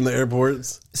dogs in the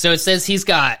airports. So it says he's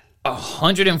got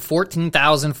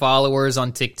 114,000 followers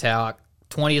on TikTok,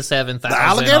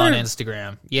 27,000 on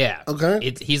Instagram. Yeah.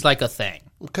 Okay. He's like a thing.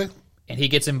 Okay. And he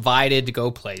gets invited to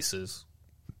go places.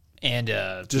 And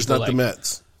just not the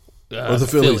Mets or the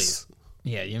Phillies.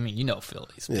 Yeah, you know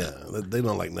Phillies. Man. Yeah, they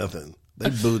don't like nothing. They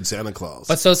booed Santa Claus.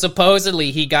 But so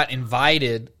supposedly he got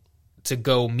invited to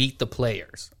go meet the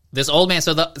players. This old man,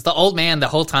 so the old man, the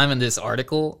whole time in this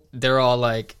article, they're all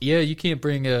like, yeah, you can't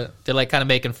bring they're like kind of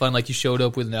making fun, like you showed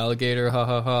up with an alligator, ha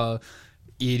ha ha,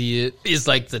 idiot, is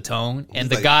like the tone. And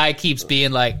the guy keeps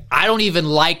being like, I don't even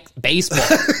like baseball.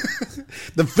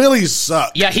 The Phillies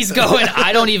suck. Yeah, he's going,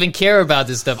 I don't even care about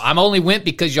this stuff. I'm only went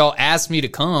because y'all asked me to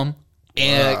come.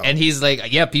 And he's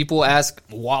like, yeah, people ask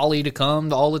Wally to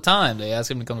come all the time. They ask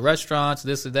him to come to restaurants,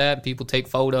 this or that. People take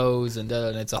photos, and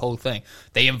it's a whole thing.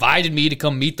 They invited me to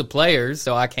come meet the players,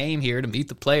 so I came here to meet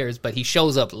the players. But he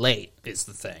shows up late, is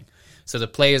the thing. So the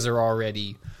players are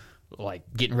already like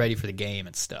getting ready for the game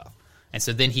and stuff. And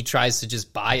so then he tries to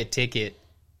just buy a ticket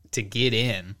to get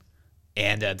in,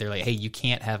 and they're like, hey, you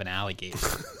can't have an alligator.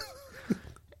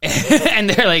 And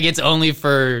they're like, it's only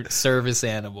for service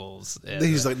animals. And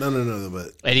he's like, no,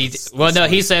 but... And he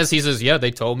says, yeah,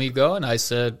 they told me to go, and I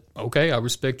said, okay, I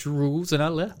respect your rules, and I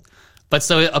left. But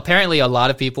so apparently a lot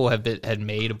of people had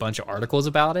made a bunch of articles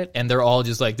about it, and they're all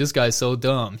just like, this guy's so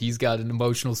dumb. He's got an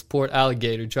emotional support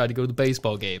alligator trying to go to the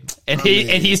baseball game. And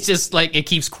he's just like, it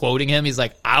keeps quoting him. He's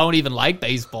like, I don't even like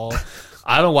baseball.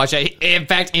 I don't watch it. In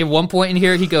fact, at one point in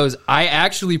here, he goes, I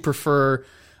actually prefer...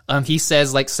 he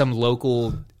says like some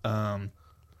local...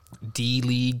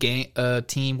 D-League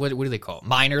team. What do they call it?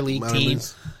 Minor league team.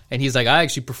 And he's like, I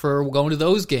actually prefer going to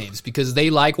those games because they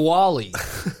like Wally.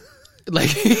 Like,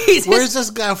 where's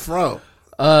this guy from?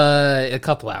 A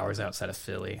couple hours outside of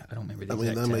Philly. I don't remember the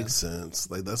exact that town. Makes sense.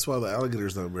 Like that's why the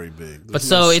alligator's not very big. But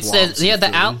so it says,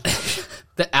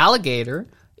 the alligator.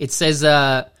 It says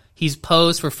he's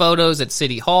posed for photos at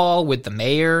City Hall with the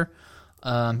mayor.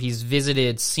 He's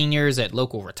visited seniors at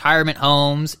local retirement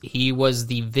homes. He was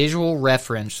the visual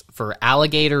reference for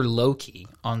Alligator Loki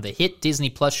on the hit Disney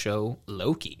Plus show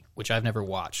Loki, which I've never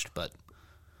watched. But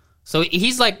so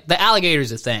he's like, the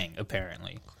alligator's a thing,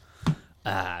 apparently.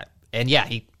 And yeah,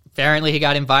 he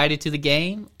got invited to the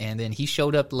game, and then he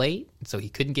showed up late, so he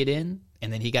couldn't get in,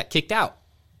 and then he got kicked out.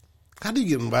 How do you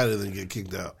get invited and get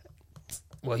kicked out?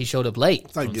 Well, he showed up late.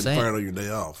 It's like getting fired on your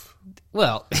day off.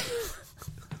 Well...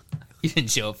 You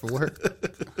didn't show up for work.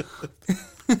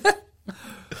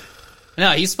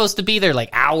 No, he's supposed to be there like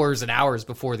hours and hours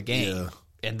before the game. Yeah.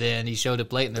 And then he showed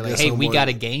up late, and they're like, hey, we got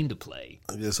a game to play.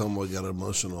 I guess homeboy got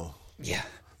emotional. Yeah.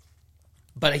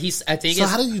 But I think so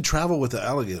how do you travel with the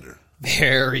alligator?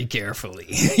 Very carefully.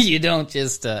 You don't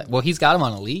just, well, he's got him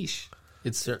on a leash.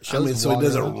 So he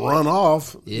doesn't run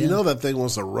off. Yeah. You know that thing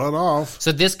wants to run off.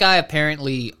 So this guy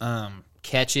apparently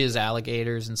catches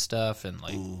alligators and stuff and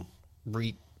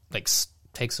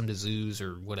takes them to zoos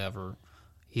or whatever.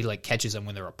 He catches them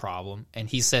when they're a problem, and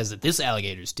he says that this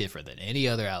alligator is different than any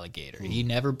other alligator. He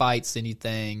never bites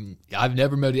anything. I've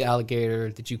never met an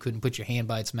alligator that you couldn't put your hand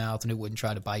by its mouth and it wouldn't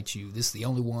try to bite you. This is the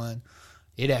only one.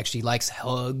 It actually likes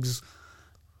hugs.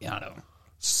 I don't know.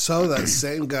 So that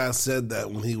same guy said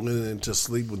that when he went into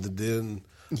sleep with the den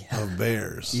of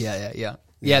bears.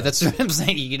 Yeah, that's what I'm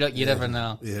saying. You never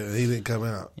know. Yeah, he didn't come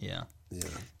out. Yeah.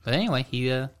 But anyway,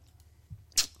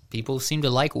 people seem to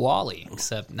like Wally,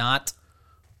 except not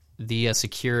the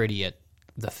security at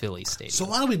the Philly stadium. So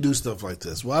why do we do stuff like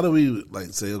this? Why do we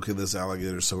say, okay, this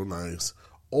alligator's so nice,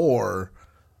 or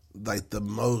the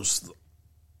most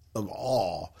of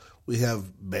all, we have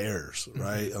bears,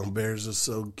 right? Bears are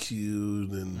so cute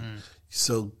and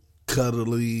so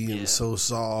cuddly and so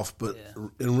soft, but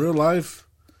in real life,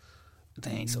 they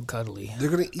ain't so cuddly.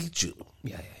 They're gonna eat you.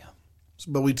 Yeah.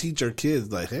 But we teach our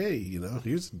kids hey,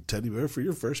 here's a teddy bear for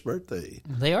your first birthday.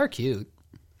 They are cute.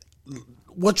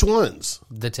 Which ones?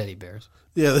 The teddy bears.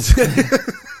 Yeah.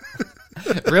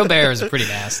 Real bears are pretty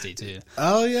nasty, too.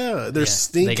 Oh, yeah. They're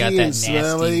stinky they got and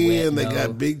smelly, and they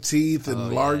got big teeth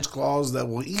and large claws that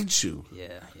will eat you.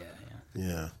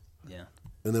 Yeah.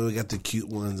 And then we got the cute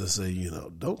ones that say,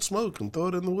 don't smoke and throw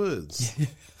it in the woods.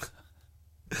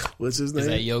 What's his name? Is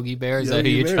that Yogi Bear? Is that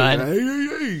who you're trying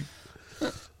to...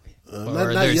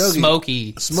 Not Yogi.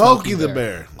 Smokey. Smokey the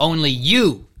bear. Only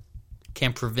you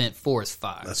can prevent forest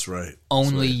fire. That's right.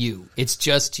 Only you. It's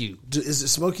just you.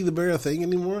 Is Smokey the Bear a thing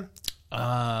anymore? No,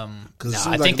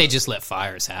 I think they just let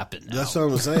fires happen now. That's what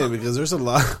I'm saying, because there's a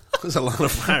lot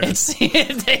of fires.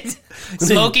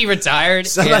 Smokey retired.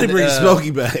 Somebody bring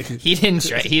Smokey back. He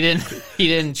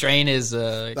didn't train his.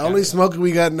 The only Smokey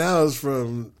we got now is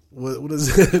from what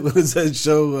is it? What is that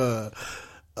show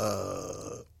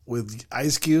with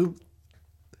Ice Cube?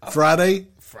 Friday.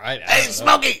 Hey,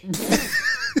 Smokey.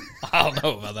 I don't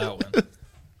know about that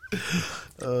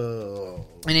one.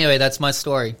 Anyway, that's my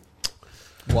story.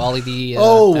 Wally the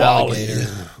alligator.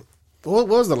 What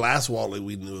was the last Wally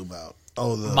we knew about?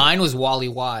 Mine was Wally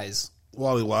Wise.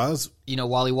 Wally Wise? You know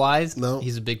Wally Wise? No.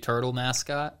 He's a big turtle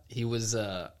mascot. He was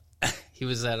at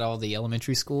all the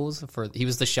elementary schools he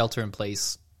was the shelter in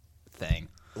place thing.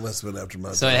 It must have been after my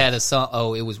time. So it had a song.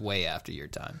 Oh, it was way after your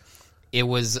time. It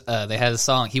was they had a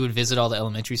song. He would visit all the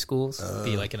elementary schools.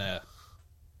 Be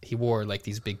he wore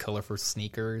these big colorful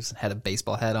sneakers and had a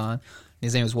baseball hat on.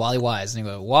 His name was Wally Wise, and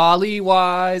he goes, "Wally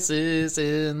Wise is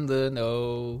in the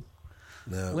know.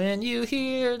 No. When you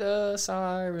hear the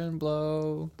siren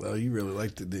blow." Well, you really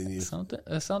liked it, didn't you?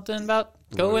 Something about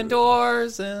go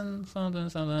indoors and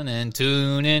something, and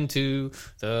tune into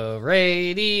the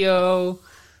radio.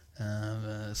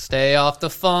 Stay off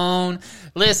the phone.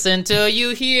 Listen till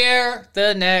you hear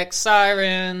the next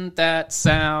siren. That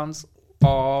sounds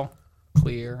all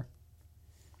clear.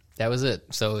 That was it.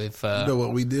 So if you know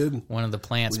what we did, one of the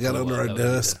plants, we got under our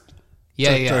desk,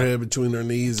 tucked our head between our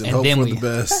knees, and hope for the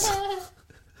best.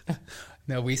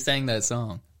 No, we sang that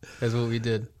song. That's what we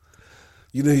did.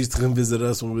 You know, he used to come visit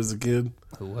us when we was a kid.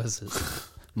 Who was it?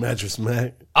 Mattress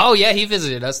Mac. Oh yeah, he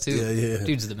visited us too. Yeah.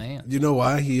 Dude's the man. You know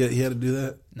why he had to do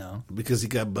that? No, because he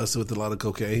got busted with a lot of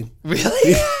cocaine.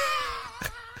 Really?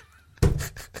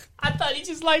 I thought he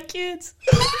just liked kids.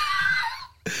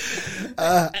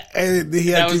 And he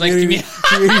had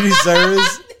community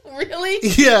service. Really?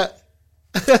 Yeah.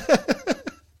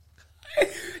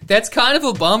 That's kind of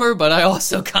a bummer, but I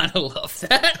also kind of love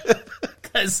that.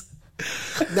 Because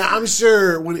now I'm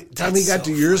sure when he got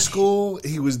to your school,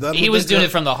 he was done. He was doing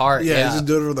it from the heart. Yeah, he was just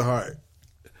doing it from the heart.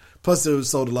 Plus, it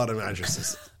sold a lot of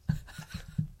mattresses.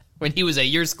 When he was at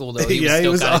your school, though, he was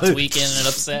still kind of tweaking and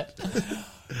upset.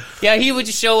 Yeah, he would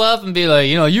just show up and be like,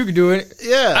 you can do it.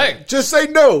 Yeah, hey, just say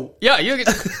no. Yeah, you can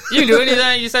do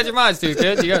anything you set your minds to,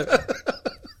 kid. You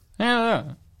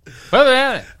got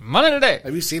money today.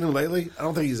 Have you seen him lately? I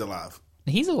don't think he's alive.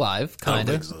 He's alive, kind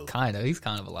of. So. Kind of. He's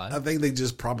kind of alive. I think they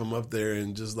just prop him up there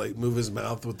and just move his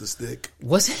mouth with the stick.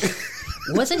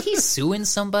 Wasn't he suing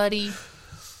somebody?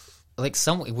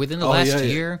 Within the last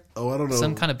year? Oh, I don't know.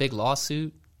 Some kind of big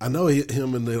lawsuit? I know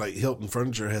him and the Hilton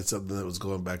Furniture had something that was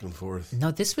going back and forth. No,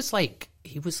 this was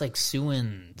he was like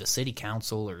suing the city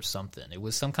council or something. It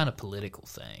was some kind of political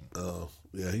thing. Oh,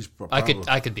 yeah, he's probably,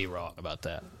 I could be wrong about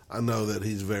that. I know that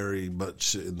he's very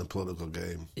much in the political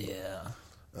game. Yeah.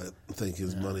 I think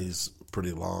his money's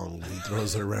pretty long. He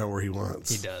throws it around where he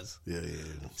wants. He does. Yeah.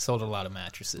 Sold a lot of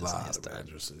mattresses.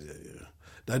 Mattresses. Yeah.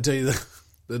 Did I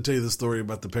tell you the story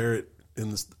about the parrot in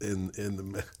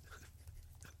the?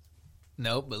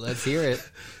 Nope, but let's hear it.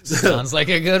 Sounds like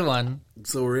a good one.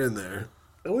 So we're in there,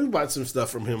 and we bought some stuff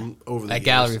from him over the years.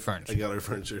 Gallery Furniture. At Gallery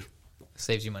Furniture.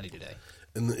 Saves you money today.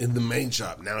 In the main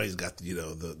shop. Now he's got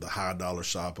the high dollar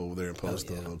shop over there in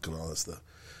Post Oak and all that stuff.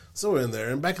 So we're in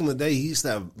there, and back in the day, he used to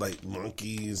have like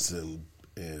monkeys and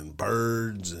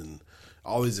birds and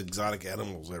all these exotic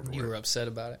animals everywhere. You were upset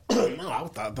about it? No, I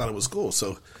thought it was cool.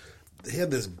 So he had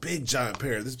this big giant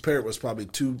parrot. This parrot was probably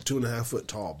 2.5 foot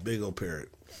tall, big old parrot.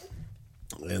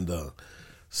 And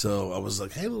so I was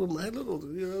like, hey little,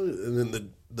 and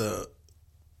then the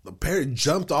parrot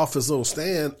jumped off his little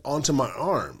stand onto my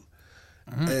arm.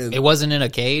 And it wasn't in a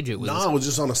cage. It was it was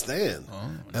just on a stand.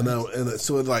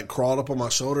 So it like crawled up on my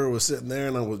shoulder, was sitting there,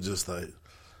 and I was just like,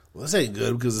 well, this ain't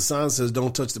good because the sign says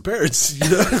don't touch the parrots.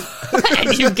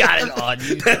 And you got it on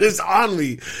you. That is on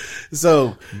me.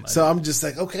 So I'm just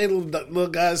like, okay, little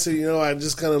guy. So I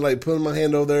just kind of like put my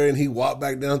hand over there, and he walked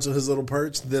back down to his little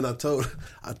perch. Then I told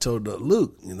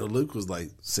Luke. Luke was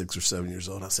like 6 or 7 years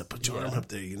old. I said, put your arm up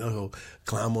there. He'll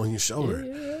climb on your shoulder.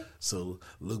 Yeah. So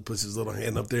Luke puts his little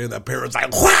hand up there, and that parrot's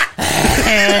like, whack!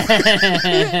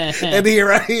 And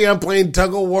here I am playing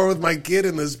tug of war with my kid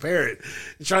and this parrot,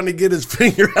 trying to get his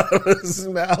finger out of his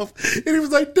mouth. And he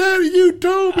was like, Daddy, you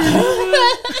told me.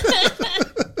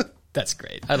 That's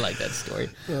great. I like that story.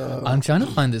 I'm trying to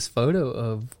find this photo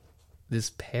of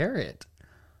this parrot.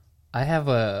 I have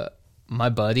my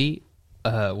buddy,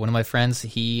 one of my friends,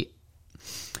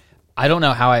 I don't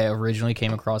know how I originally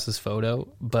came across this photo,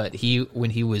 but when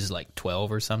he was like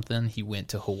 12 or something, he went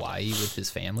to Hawaii with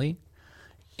his family.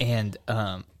 And,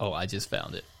 I just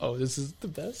found it. Oh, this is the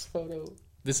best photo.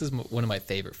 This is one of my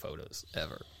favorite photos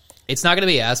ever. It's not going to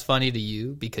be as funny to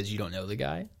you because you don't know the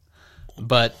guy,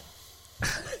 but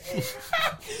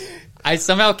I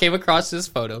somehow came across this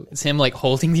photo. It's him like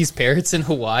holding these parrots in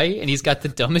Hawaii, and he's got the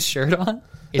dumbest shirt on.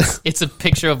 It's a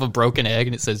picture of a broken egg,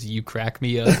 and it says, "You crack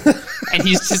me up." And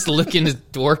he's just looking as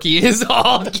dorky as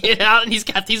all get out, and he's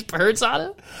got these birds on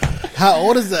him. How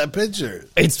old is that picture?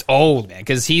 It's old, man,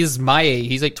 because he's my age.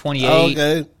 He's like 28. Oh,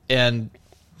 okay. And,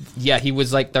 yeah, he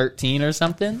was like 13 or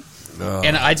something. Oh.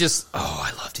 And I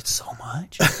loved it so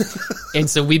much. And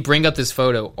so we bring up this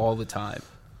photo all the time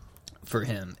for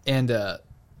him. And, yeah.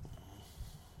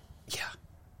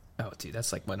 Oh, dude,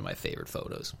 that's like one of my favorite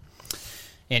photos.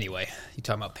 Anyway, you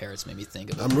talking about parrots made me think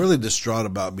of it. I'm really distraught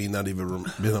about me not even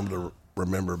being able to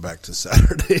remember back to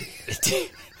Saturday.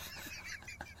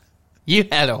 You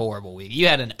had a horrible week. You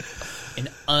had an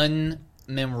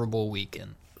unmemorable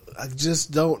weekend. I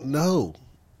just don't know.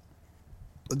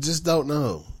 I don't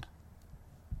know.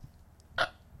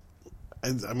 I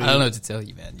don't know what to tell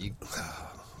you, man. You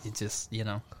just,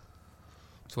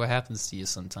 it's what happens to you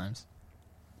sometimes.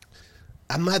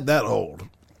 I'm not that old.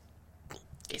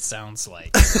 It sounds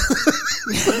like.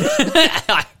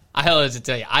 I don't know what to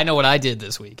tell you. I know what I did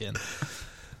this weekend.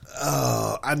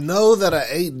 I know that I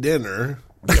ate dinner.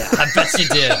 Yeah, I bet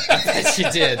you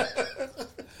did.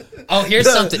 Oh,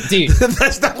 here's something, dude.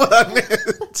 That's not what I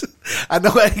meant. I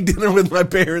know I ate dinner with my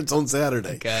parents on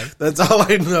Saturday. Okay. That's all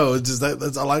I know. It's just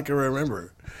that's all I can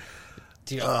remember.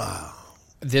 Dude,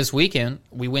 this weekend,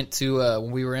 we went to,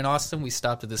 when we were in Austin, we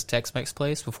stopped at this Tex-Mex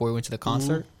place before we went to the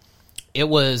concert. Mm-hmm. It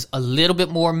was a little bit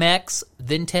more Mex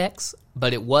than Tex,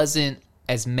 but it wasn't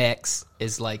as Mex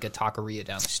as like a taqueria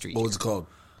down the street. What was it called?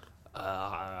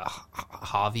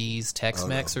 Javi's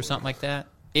Tex-Mex or something like that.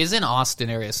 It's in Austin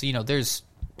area, so there's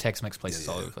Tex-Mex places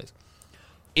all over the place.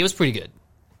 It was pretty good.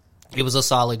 It was a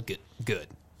solid good.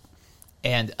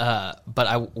 And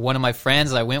but one of my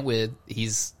friends I went with,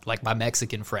 he's like my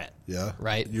Mexican friend. Yeah.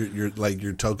 Right? You're like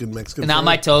your token Mexican Not friend?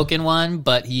 my token one,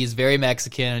 but he's very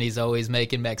Mexican and he's always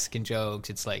making Mexican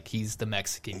jokes. It's like he's the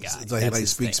Mexican guy. It's like he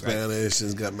speaks Spanish and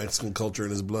he's got Mexican culture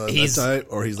in his blood. That type,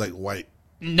 or he's like white.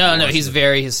 No, he's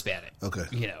very Hispanic. Okay.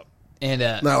 And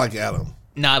not like Adam.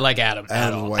 Not like Adam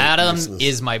at all. Adam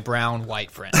is my brown white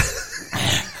friend.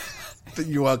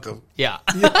 You're welcome. Yeah.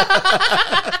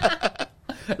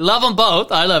 Love them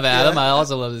both. I love Adam. I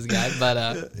also love this guy.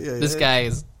 But this guy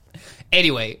is...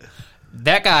 Anyway,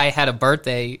 that guy had a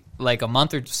birthday like a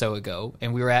month or so ago,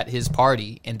 and we were at his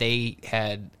party, and they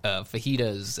had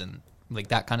fajitas and like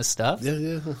that kind of stuff.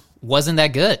 Yeah. Wasn't that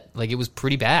good. Like, it was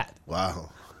pretty bad. Wow.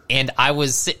 And I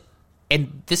was...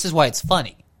 And this is why it's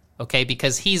funny. okay?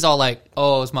 Because he's all like,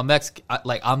 "Oh, it's my Mexican,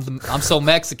 like I'm so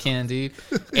Mexican, dude."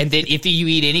 And then if you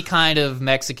eat any kind of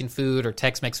Mexican food or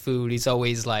Tex-Mex food, he's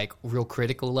always like real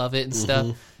critical of it and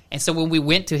stuff. And so when we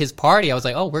went to his party, I was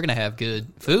like, "Oh, we're gonna have good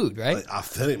food, right?" Like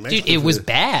authentic Mexican dude, it food. was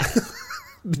bad.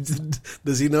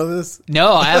 Does he know this?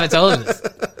 No, I haven't told him this.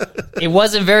 It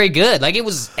wasn't very good. Like, it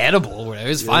was edible or whatever. It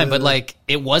was fine, but, like,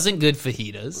 it wasn't good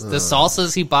fajitas. The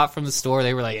salsas he bought from the store,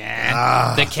 they were like,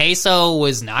 The queso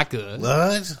was not good.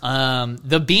 What?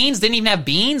 The beans didn't even have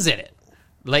beans in it.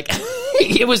 Like,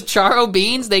 it was charro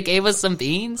beans. They gave us some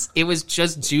beans. It was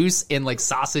just juice and, like,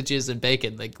 sausages and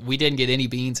bacon. Like, we didn't get any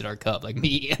beans in our cup. Like,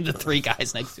 me and the 3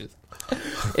 guys next to us.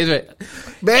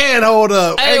 Man, hold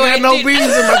up. Anyway, I ain't got no beans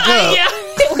in my cup. Yeah,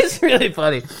 it was really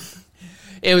funny.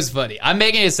 It was funny. I'm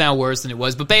making it sound worse than it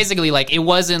was, but basically, like, it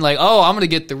wasn't like, oh, I'm going to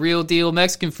get the real deal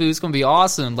Mexican food. It's going to be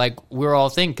awesome. Like, we're all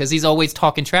thinking, because he's always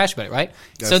talking trash about it, right?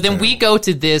 So then we go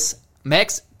to this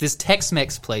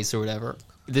Tex-Mex place or whatever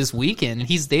this weekend, and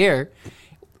he's there,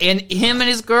 and him and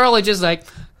his girl are just, like,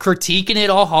 critiquing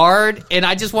it all hard, and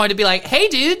I just wanted to be like, hey,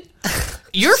 dude,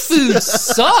 your food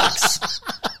sucks.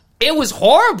 It was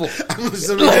horrible. I'm going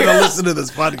to listen to this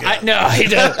podcast. No, I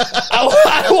don't.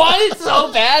 I wanted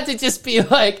so bad to just be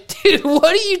like, dude, what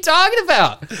are you talking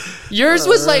about? Yours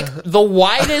was like the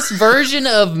whitest version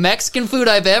of Mexican food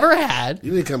I've ever had.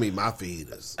 You didn't come eat my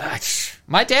fajitas.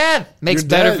 My dad makes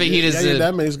better fajitas. Yeah, your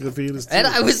dad makes good fajitas too. And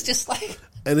I was just like...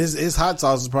 And his hot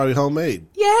sauce is probably homemade.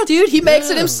 Yeah, dude, he makes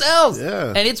it himself.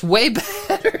 Yeah. And it's way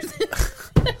better than...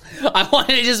 I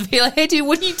wanted to just be like, hey, dude,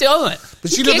 what are you doing?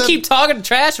 But you can't keep talking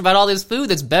trash about all this food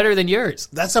that's better than yours.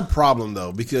 That's a problem,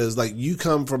 though, because like you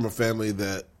come from a family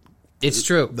that... It's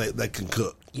true. That can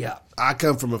cook. Yeah. I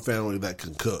come from a family that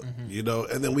can cook, you know?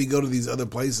 And then we go to these other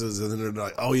places, and then they're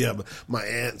like, oh, yeah, but my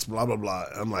aunt's blah, blah, blah.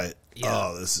 I'm like,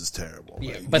 oh, this is terrible.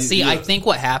 Yeah. Like, but I think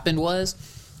what happened was,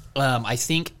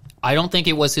 I don't think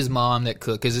it was his mom that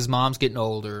cooked, because his mom's getting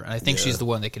older, and I think she's the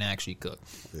one that can actually cook.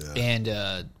 Yeah.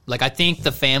 And, I think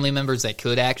the family members that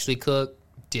could actually cook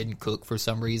didn't cook for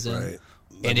some reason. Right.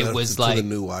 And it was like... the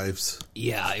new wives.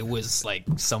 Yeah, it was like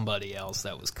somebody else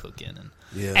that was cooking.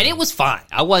 And it was fine.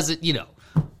 I wasn't,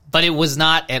 but it was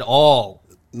not at all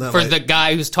for the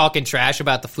guy who's talking trash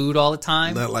about the food all the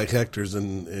time. Not like Hector's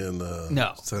in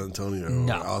San Antonio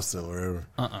or Austin or wherever.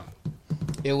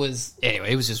 It was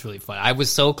just really fun. I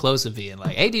was so close to being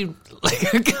like, hey, dude,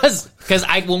 because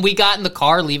when we got in the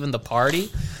car leaving the party,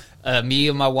 me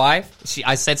and my wife,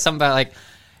 I said something about like,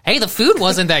 hey, the food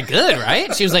wasn't that good, right?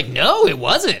 And she was like, no, it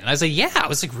wasn't. And I was like, yeah, I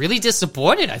was like really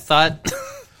disappointed. I thought.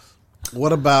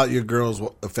 What about your girls'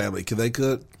 family? Can they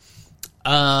cook?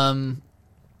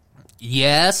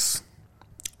 Yes.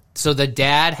 So the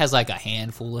dad has like a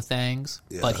handful of things,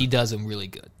 but he does them really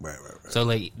good. Right. So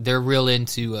like they're real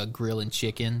into grilling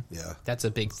chicken. Yeah, that's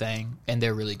a big thing, and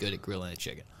they're really good at grilling a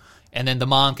chicken. And then the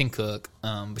mom can cook,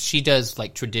 but she does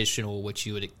like traditional, what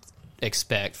you would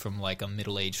expect from like a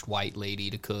middle-aged white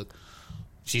lady to cook.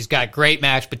 She's got great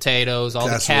mashed potatoes, all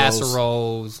the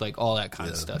casseroles, like all that kind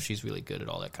of stuff. She's really good at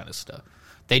all that kind of stuff.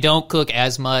 They don't cook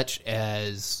as much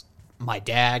as my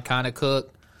dad kind of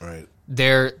cooked. Right.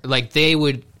 They're like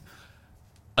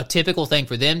a typical thing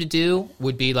for them to do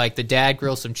would be like the dad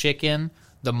grill some chicken,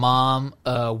 the mom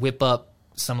whip up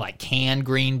some like canned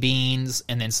green beans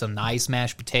and then some nice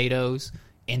mashed potatoes,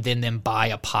 and then buy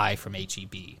a pie from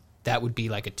H-E-B. That would be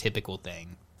like a typical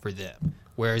thing for them.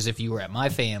 Whereas if you were at my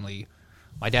family,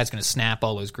 my dad's going to snap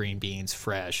all those green beans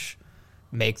fresh,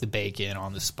 make the bacon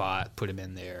on the spot, put them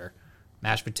in there,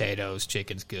 mashed potatoes,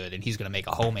 chicken's good, and he's going to make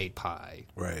a homemade pie.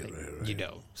 Right.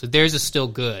 So theirs is still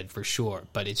good for sure,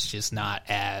 but it's just not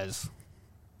as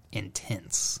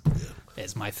intense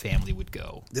as my family would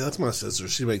go. Yeah, that's my sister.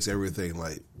 She makes everything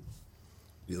like,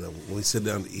 when we sit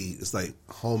down to eat, it's like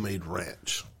homemade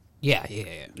ranch. Yeah.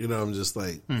 I'm just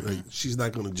like she's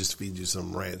not going to just feed you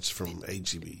some ranch from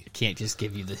H-E-B. Can't just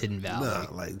give you the Hidden Valley.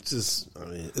 Nah,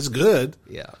 it's good.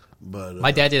 Yeah. But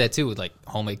my dad did that too with like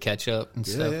homemade ketchup and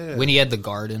stuff. Yeah. When he had the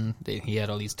garden, he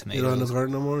had all these tomatoes. You don't have the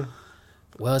garden no more?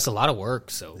 Well, it's a lot of work,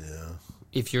 so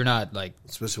if you're not like...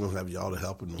 Especially when we have y'all to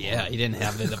help him. Yeah, he didn't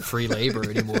have the free labor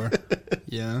anymore.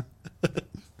 Yeah.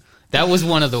 That was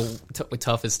one of the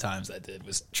toughest times I did,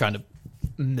 was trying to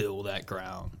mill that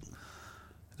ground.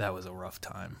 That was a rough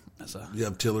time. You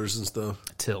have tillers and stuff?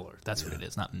 Tiller. That's what it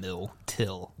is. Not mill.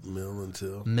 Till. Mill and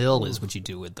till. Mill is what you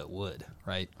do with the wood,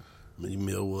 right? You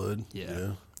mill wood? Yeah.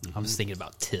 Mm-hmm. I was thinking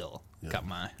about till. Yeah. Got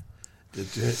my...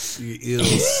 Get your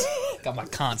ills. Got my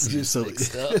consonants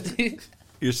mixed up.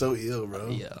 You're so ill, bro.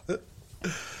 Yeah.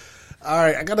 All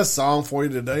right, I got a song for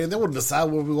you today, and then we'll decide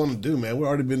what we want to do, man. We've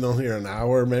already been on here an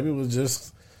hour. Maybe we'll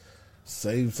just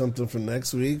save something for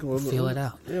next week. Fill it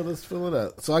out. Yeah, let's fill it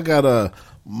out. So I got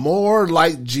More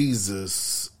Like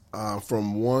Jesus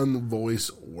from One Voice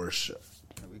Worship.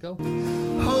 There we go.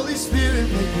 Holy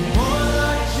Spirit, make me more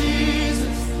like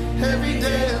Jesus. Every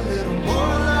day a little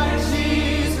more like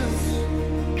Jesus.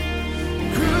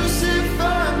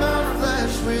 Crucify my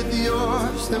flesh with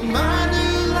yours, that my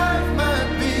new life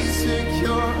might be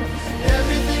secure.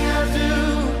 Everything I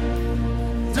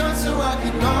do, done so I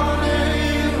can honor you.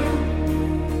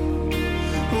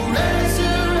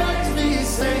 Resurrect me,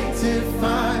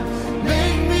 sanctify,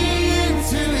 make me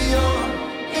into your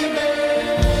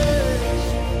image.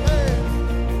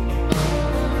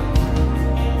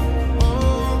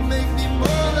 Oh, make me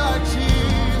more like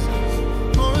Jesus,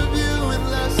 more of you and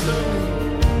less of me.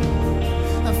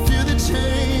 I feel the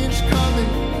change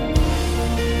coming.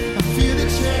 I feel the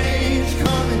change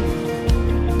coming.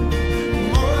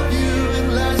 More of you and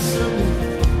less of me.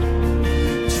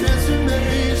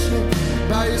 Transformation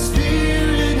by your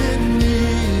Spirit in me.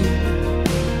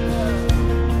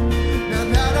 Now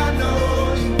that I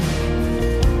know you,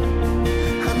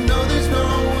 I know there's no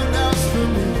one else for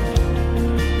me.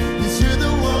 'Cause you're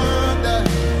the one that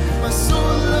my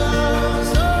soul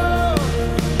loves. Oh,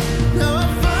 now I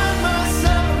find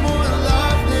myself more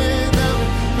alive than ever.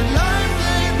 My life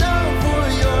laid down for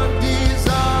your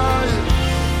desire.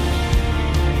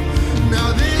 Now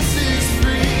this is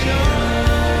freedom.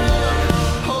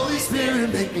 Holy Spirit,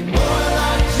 make me more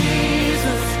like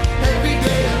Jesus. Every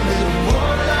day a little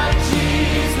more like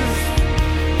Jesus.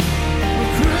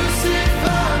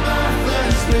 Crucify my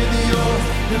flesh with yours,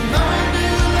 that my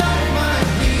new life might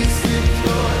be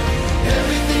secure.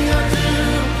 Everything I do,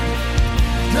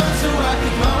 done so I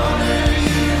can honor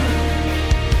you.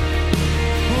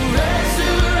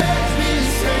 Resurrect me,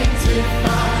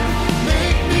 sanctify,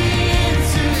 make me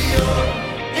into your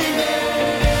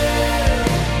image.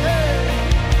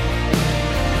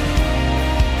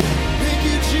 Thank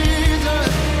you,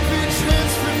 Jesus, for your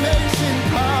transformation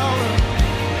power.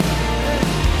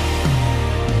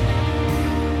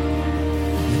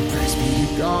 Praise be to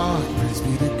God, praise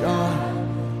be to God.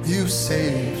 You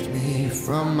saved me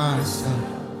from myself.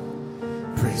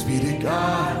 Praise be to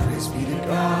God, praise be to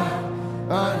God.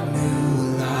 A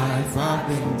new life I've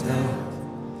been dealt.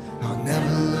 I'll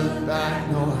never look back,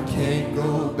 no, I can't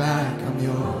go back. I'm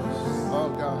yours. Oh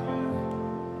God.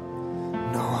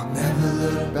 No, I'll never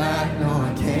look back, no,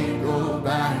 I can't go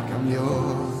back. I'm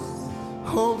yours.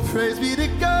 Oh, praise be to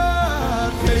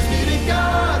God, praise be to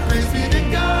God, praise be to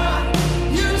God.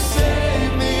 You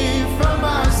saved me from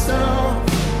myself.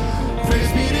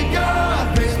 Praise be to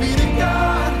God, praise be to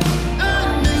God.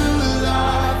 A new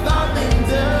life I've been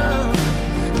dealt.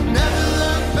 I'll never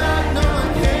look back, no, I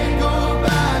can't go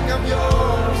back. I'm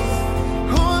yours.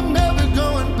 Oh, I'm never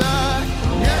going back.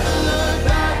 Never look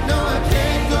back, no, I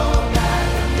can't go back.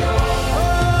 I'm yours.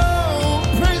 Oh,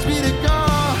 praise be to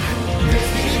God,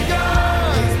 praise be to God,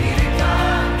 praise be to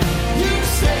God. You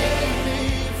saved me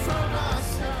from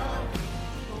myself.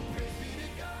 Oh, praise be to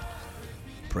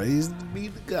God. Praise be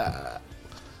to God.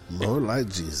 More like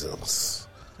Jesus.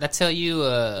 Did I tell you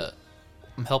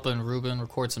I'm helping Ruben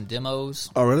record some demos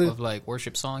Oh, really? of like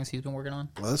worship songs he's been working on?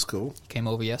 Well, that's cool. Came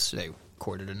over yesterday,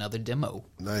 recorded another demo.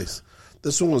 Nice.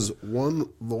 This one was One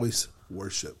Voice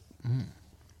Worship.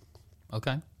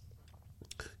 Okay.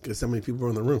 Guess how many people were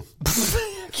in the room?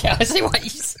 Yeah, I see what you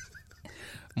said.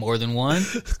 More than one?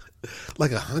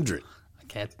 Like 100.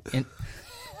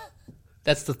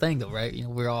 That's the thing, though, right? You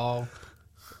know, we're all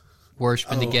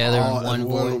worshiping together in one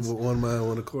voice. One mind,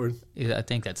 one accord. Yeah, I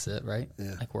think that's it, right?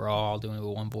 Yeah. Like we're all doing it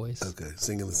with one voice. Okay,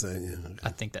 singing the same. Yeah. Okay. I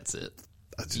think that's it.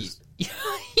 I just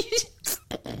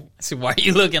So why are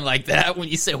you looking like that when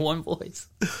you say one voice?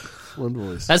 one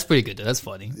voice. That's pretty good, though. That's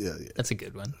funny. Yeah. That's a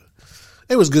good one.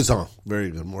 It was a good song.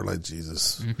 Very good. More like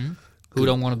Jesus. Who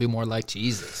don't want to be more like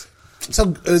Jesus?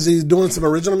 So, is he doing some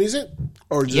original music,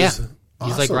 or just? Yeah.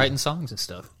 He's like Awesome. writing songs and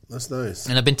stuff. That's nice.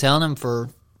 And I've been telling him for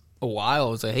a while. I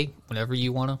was like, hey, whenever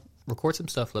you want to record some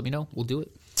stuff, let me know. We'll do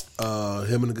it.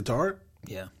 Him and the guitar.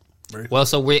 Yeah. Very Well,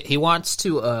 so he wants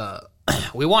to.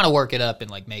 We want to work it up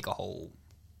and like make a whole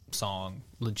song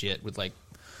legit with like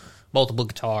multiple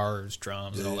guitars,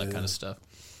 drums, and all that kind of stuff.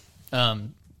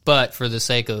 But for the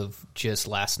sake of just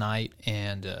last night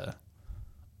and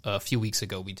a few weeks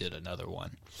ago, we did another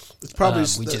one. It's probably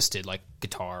we just did like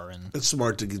guitar and it's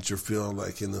smart to get your feel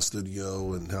like in the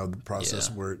studio and how the process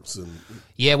works. And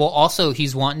yeah. Well, also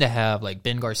he's wanting to have like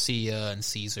Ben Garcia and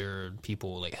Caesar and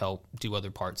people like help do other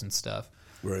parts and stuff.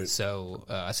 right. So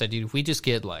I said, dude, if we just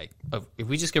get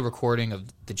a recording of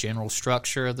the general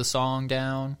structure of the song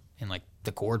down and like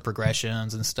the chord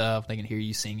progressions and stuff, they can hear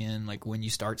you singing like when you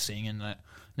start singing that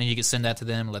then you can send that to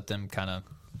them, let them kind of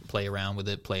play around with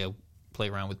it, play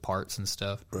around with parts and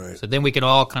stuff. Right. So then we can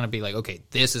all kind of be like, okay,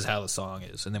 this is how the song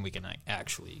is, and then we can like,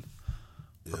 actually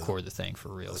record the thing for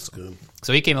real. That's good.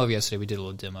 So he came over yesterday. We did a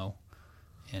little demo,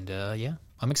 and yeah,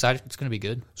 I'm excited. It's going to be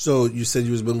good. So you said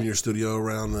you was moving your studio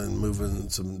around and moving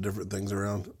some different things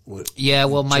around. What? Yeah,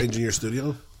 well, changing your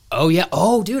studio. Oh yeah.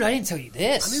 Oh, dude, I didn't tell you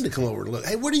this. I need to come over and look.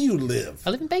 Hey, where do you live? I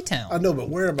live in Baytown. I know, but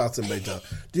whereabouts in Baytown?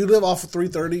 Do you live off of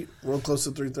 330? Real close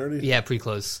to 330? Yeah, pretty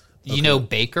close. Okay. You know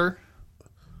Baker?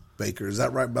 Baker, is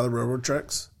that right by the railroad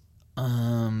tracks?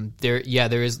 There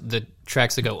is the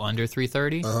tracks that go under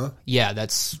 330. Yeah,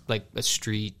 that's like a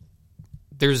street.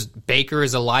 There's Baker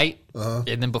is a light,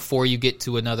 and then before you get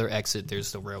to another exit,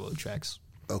 there's the railroad tracks.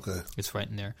 Okay, it's right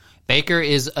in there. Baker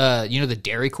is the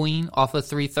Dairy Queen off of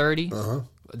 330.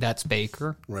 That's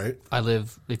Baker. Right. I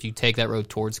live, if you take that road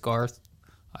towards Garth,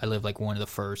 I live like one of the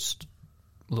first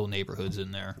little neighborhoods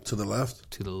in there. To the left?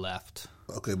 To the left.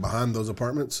 Okay, behind those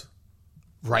apartments?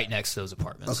 Right next to those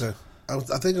apartments. Okay.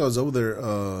 I think I was over there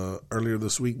earlier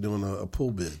this week doing a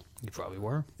pool bid. You probably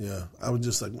were. Yeah. I was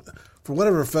just like, for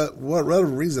whatever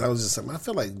reason, I was just like, I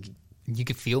feel like... You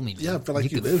could feel me, man. Yeah, I feel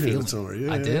like you live here somewhere.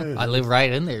 Yeah, I do. Yeah. I live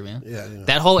right in there, man. Yeah.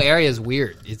 That whole area is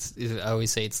weird. I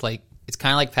always say it's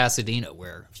kind of like Pasadena,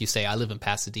 where if you say I live in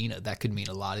Pasadena, that could mean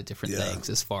a lot of different things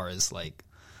as far as like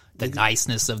the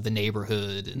niceness of the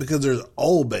neighborhood. Because there's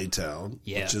old Baytown,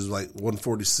 yeah, which is like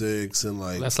 146 and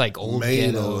like that's like old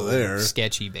Main ghetto, over there,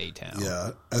 sketchy Baytown.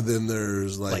 Yeah, and then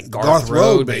there's like Garth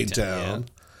Road Baytown. Yeah.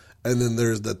 And then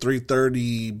there's the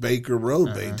 330 Baker Road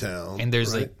Baytown. And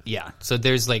there's right? so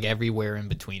there's like everywhere in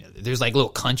between it. There's like little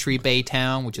country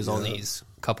Baytown, which is all these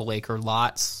couple acre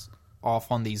lots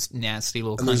off on these nasty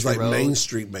little country roads. And there's like Main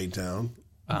Street Baytown.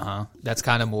 That's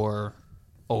kind of more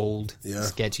old,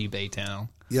 sketchy Baytown.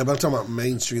 Yeah, but I'm talking about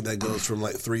Main Street that goes from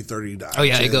like 330 to Oh,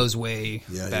 yeah, it goes way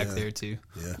back there, too.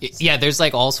 Yeah, there's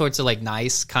like all sorts of like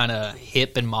nice kind of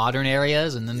hip and modern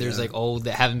areas, and then there's like old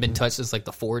that haven't been touched since like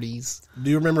the 40s. Do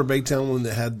you remember Baytown when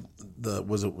they had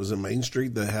was it Main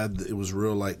Street that had, it was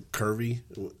real like curvy?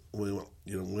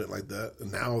 Went like that,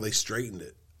 and now they straightened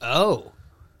it. Oh.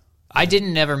 I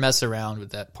didn't never mess around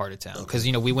with that part of town because,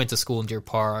 we went to school in Deer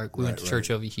Park. We went to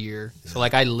church over here. Yeah. So,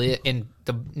 like, I live in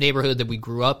the neighborhood that we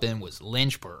grew up in was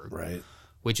Lynchburg,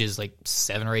 which is like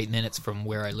 7 or 8 minutes from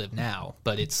where I live now.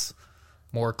 But it's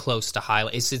more close to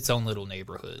Highland. It's its own little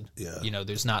neighborhood. Yeah.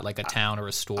 There's not like a town or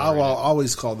a store. I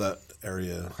always call that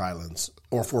area Highlands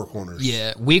or Four Corners.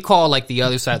 Yeah. We call like the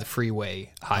other side of the freeway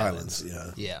Highlands.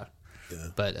 Yeah.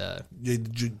 But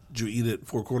did you eat at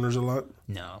Four Corners a lot?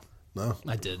 No. No,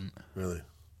 I didn't. Really?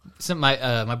 So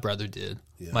my brother did.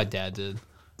 Yeah. My dad did.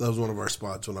 That was one of our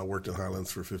spots when I worked in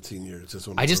Highlands for 15 years.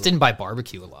 I just didn't buy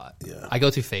barbecue a lot. Yeah, I go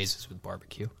through phases with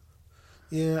barbecue.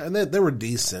 Yeah, and they were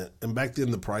decent. And back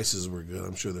then the prices were good.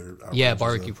 I'm sure they're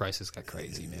barbecue prices got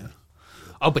crazy, man.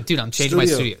 Oh, but dude, I'm changing my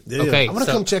studio. Yeah, okay, I'm gonna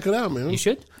come check it out, man. You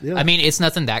should. Yeah. I mean, it's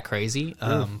nothing that crazy,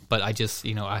 but I just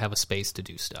I have a space to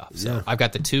do stuff. So I've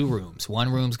got the 2 rooms. One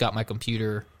room's got my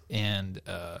computer and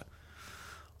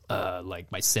like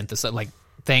my synthesizer, like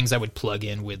things I would plug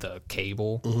in with a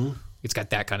cable. Mm-hmm. It's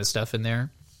got that kind of stuff in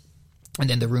there. And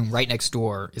then the room right next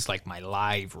door is like my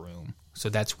live room. So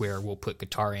that's where we'll put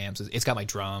guitar amps. It's got my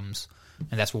drums,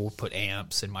 and that's where we'll put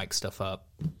amps and mic stuff up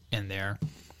in there.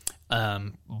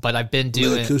 But I've been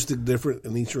doing... the acoustic different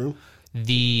in each room?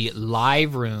 The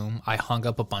live room, I hung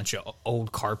up a bunch of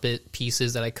old carpet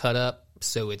pieces that I cut up.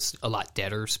 So it's a lot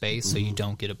deader space, so you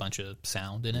don't get a bunch of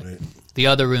sound in it. Right. The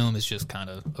other room is just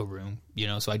kind of a room,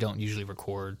 so I don't usually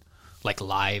record like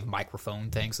live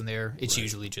microphone things in there. It's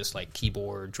usually just like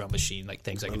keyboard, drum machine, like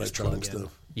things I can just plug in.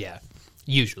 Stuff. Yeah,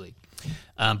 usually.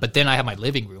 But then I have my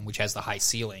living room, which has the high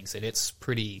ceilings, and it's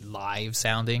pretty live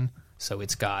sounding. So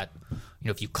it's got,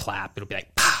 if you clap, it'll be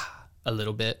like, pah, a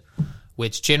little bit,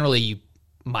 which generally you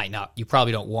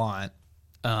probably don't want.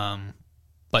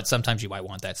 But sometimes you might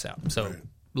want that sound. So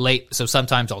so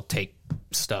sometimes I'll take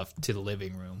stuff to the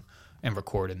living room and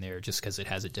record in there just because it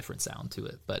has a different sound to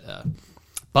it.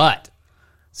 But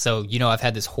so I've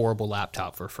had this horrible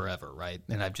laptop for forever, right?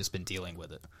 And I've just been dealing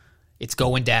with it. It's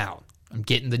going down. I'm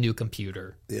getting the new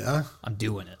computer. Yeah, I'm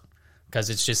doing it because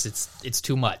it's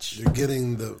too much. You're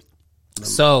getting the.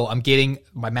 So I'm getting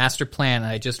my master plan,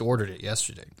 and I just ordered it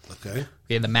yesterday. Okay.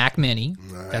 The Mac Mini.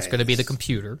 Nice. That's going to be the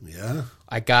computer. Yeah.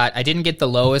 I didn't get the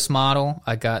lowest model.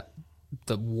 I got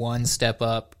the one step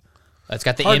up. It's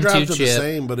got the hard M2 drives chip. are the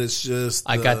same, but it's just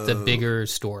I got the bigger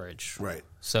storage. Right.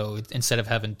 So instead of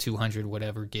having 200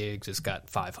 whatever gigs, it's got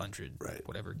 500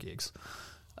 whatever gigs.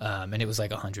 And it was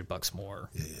like $100 more.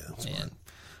 Yeah. And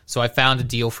so I found a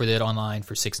deal for that online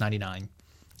for $6.99.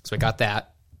 So I got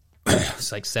that.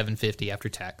 It's like $750 after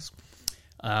tax.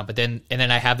 But then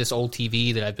I have this old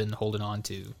TV that I've been holding on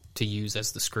to use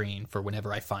as the screen for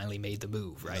whenever I finally made the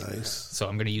move, right? Nice. So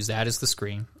I'm going to use that as the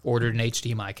screen. Ordered an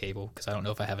HDMI cable because I don't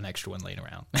know if I have an extra one laying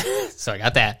around. So I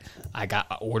got that.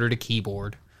 I ordered a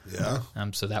keyboard. Yeah.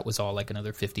 So that was all like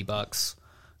another $50.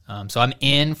 So I'm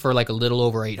in for like a little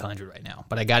over $800 right now,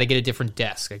 but I got to get a different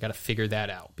desk. I got to figure that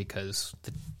out because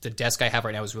the desk I have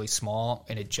right now is really small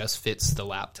and it just fits the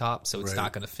laptop, so it's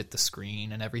not going to fit the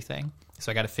screen and everything.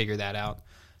 So I got to figure that out.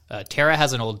 Tara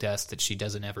has an old desk that she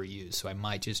doesn't ever use, so I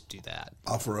might just do that.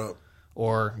 Offer up.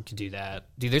 Or you could do that.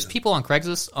 Dude, there's people on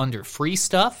Craigslist under free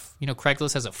stuff. You know,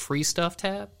 Craigslist has a free stuff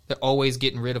tab. They're always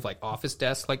getting rid of like office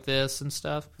desks like this and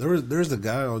stuff. There's a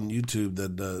guy on YouTube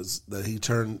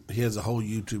he has a whole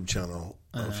YouTube channel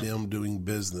of him doing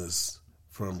business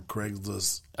from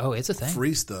Craigslist. Oh, it's a thing.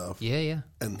 Free stuff. Yeah.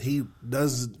 And he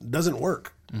doesn't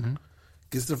work. Mm-hmm.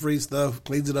 Gets the free stuff,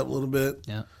 cleans it up a little bit.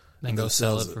 Yeah. Then go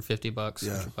sell it for $50,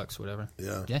 $100, whatever.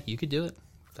 Yeah. Yeah, you could do it.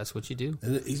 That's what you do.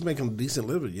 And he's making a decent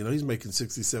living. You know, he's making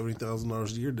 $60,000,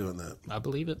 $70,000 a year doing that. I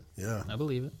believe it. Yeah. I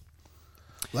believe it.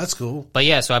 Well, that's cool. But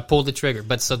yeah, so I pulled the trigger.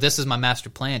 But so this is my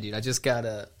master plan, dude. I just got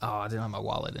I didn't have my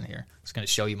wallet in here. I was going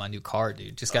to show you my new card,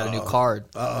 dude. Just got a new card.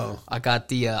 I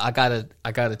got I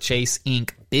got a Chase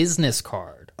Inc. business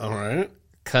card. All right.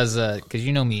 Cuz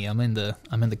you know me, I'm in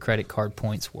the credit card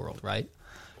points world, right?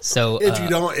 So if you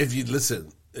don't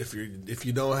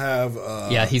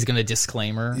have he's gonna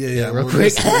disclaimer real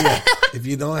quick. If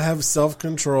you don't have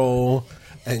self-control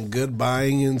and good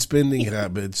buying and spending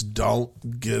habits,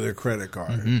 don't get a credit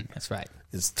card. That's right.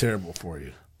 It's terrible for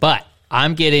you. But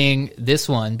I'm getting this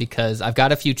one because I've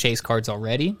got a few Chase cards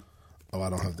already. Oh, I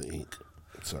don't have the ink.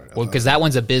 Sorry. Well, because that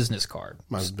one's a business card.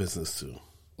 Mine's business too.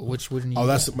 Which wouldn't you? Oh,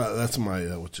 that's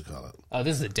my what you call it? Oh,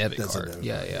 this is a debit card. A debit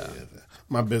Yeah. card.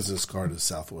 My business card is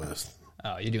Southwest.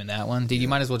 Oh, you're doing that one, dude. You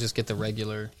might as well just get the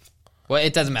regular. Well,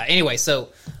 it doesn't matter. Anyway, so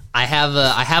I have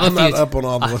a few. I'm not up on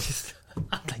all the.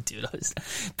 I'm like, dude,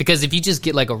 because if you just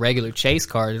get like a regular Chase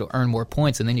card, it'll earn more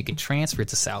points, and then you can transfer it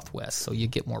to Southwest, so you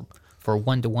get more for a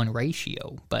 1-to-1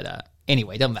 ratio. But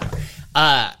anyway, doesn't matter.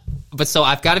 But so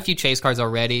I've got a few Chase cards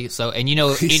already. So and you know,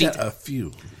 a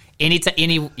few.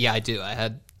 Yeah, I do.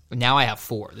 Now I have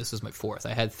 4. This is my 4th.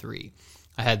 I had 3.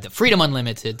 I had the Freedom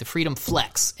Unlimited, the Freedom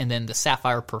Flex, and then the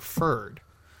Sapphire Preferred,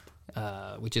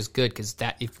 which is good because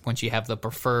once you have the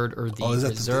Preferred or the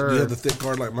Reserve. Do you have the thick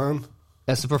card like mine?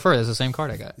 That's the Preferred. That's the same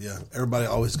card I got. Yeah. Everybody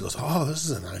always goes, "Oh, this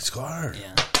is a nice card."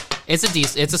 Yeah. It's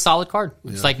a solid card.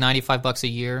 It's like $95 a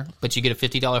year, but you get a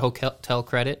 $50 hotel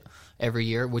credit every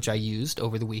year, which I used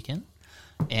over the weekend.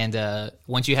 And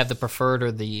once you have the Preferred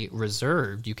or the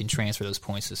Reserved, you can transfer those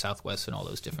points to Southwest and all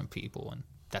those different people, and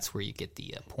that's where you get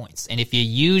the points. And if you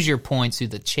use your points through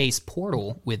the Chase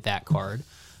portal with that card,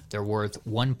 they're worth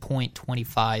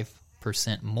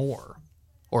 1.25% more,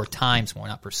 or times more,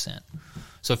 not percent.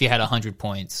 So if you had 100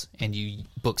 points and you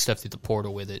book stuff through the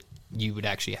portal with it, you would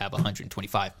actually have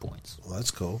 125 points. Well,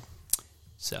 that's cool.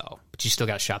 So, but you still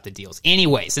got to shop the deals.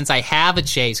 Anyway, since I have a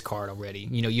Chase card already,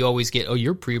 you know, you always get,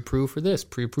 you're pre-approved for this,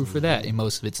 pre-approved for that, and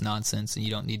most of it's nonsense, and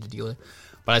you don't need to deal with it.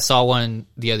 But I saw one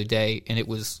the other day, and it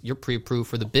was, you're pre-approved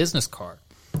for the business card.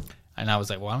 And I was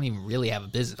like, well, I don't even really have a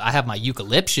business. I have my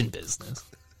Eucalyptian business.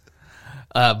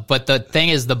 But the thing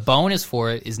is, the bonus for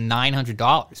it is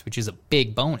 $900, which is a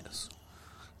big bonus.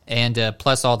 And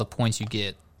plus all the points you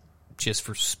get just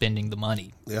for spending the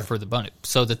money for the bonus.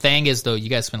 So the thing is, though, you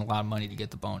got to spend a lot of money to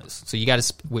get the bonus. So you got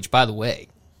to, which, by the way,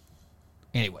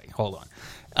 anyway, hold on.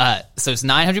 So it's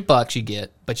 $900 you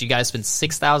get, but you got to spend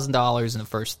 $6,000 in the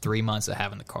first 3 months of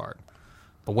having the card.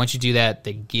 But once you do that,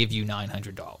 they give you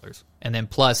 $900, and then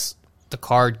plus the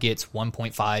card gets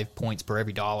 1.5 points per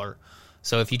every dollar.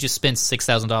 So if you just spend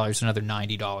 $6,000, another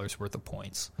 $90 worth of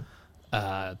points.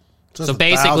 So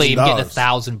basically, you get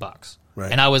 $1,000. Right.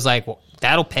 And I was like, well,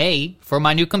 that'll pay for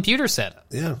my new computer setup.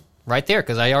 Yeah. Right there,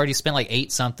 because I already spent like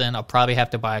 $8 something. I'll probably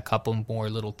have to buy a couple more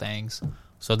little things.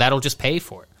 So that'll just pay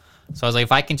for it. So I was like,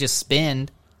 if I can just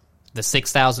spend the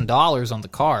 $6,000 on the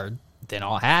card, then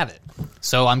I'll have it.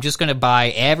 So I'm just going to buy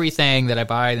everything that I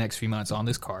buy the next few months on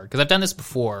this card. Because I've done this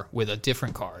before with a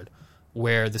different card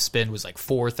where the spend was like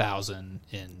 $4,000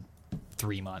 in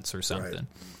 3 months or something. Right.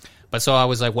 But so I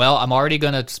was like, well, I'm already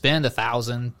going to spend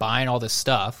 $1,000 buying all this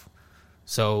stuff.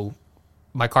 So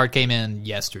my card came in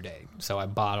yesterday. So I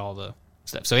bought all the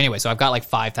stuff. So anyway, so I've got like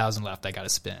 $5,000 left I got to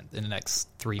spend in the next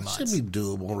 3 months. Should be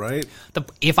doable, right?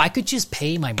 If I could just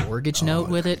pay my mortgage note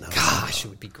with it, gosh, it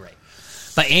would be great.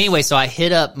 But anyway, so I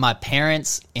hit up my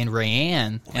parents in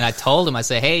Rayanne, and I told them, I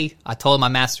said, hey, I told them my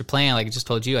master plan, like I just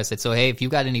told you. I said, so hey, if you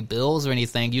got any bills or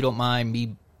anything, you don't mind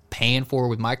me paying for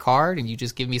with my card and you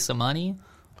just give me some money,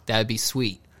 that would be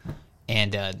sweet.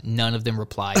 And none of them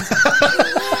replied.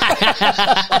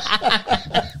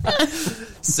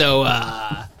 So,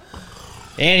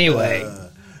 anyway.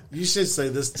 You should say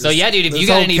this. So, yeah, dude, if you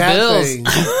got any bills.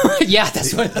 Yeah,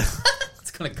 that's what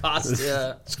it's going to cost.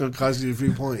 It's going to cost you a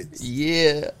few points.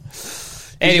 Yeah.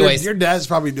 Anyways. Your dad's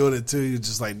probably doing it, too. You're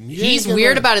just like, he's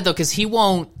weird about it, though, because he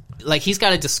won't, like, he's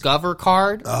got a Discover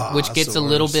card, which gets a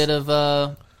little bit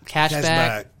of cash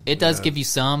back. It does give you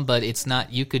some, but it's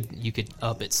not, you could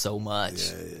up it so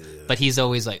much. Yeah. But he's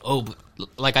always like,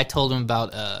 like I told him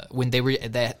about when they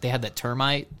had that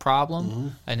termite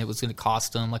problem, and it was going to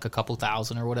cost them like a couple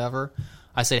 $1,000 or whatever.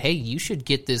 I said, hey, you should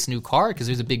get this new card because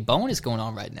there's a big bonus going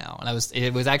on right now. And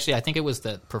it was actually, I think it was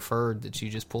the preferred that you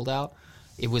just pulled out.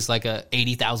 It was like a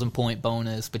 80,000 point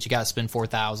bonus, but you got to spend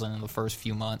 4,000 in the first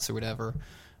few months or whatever.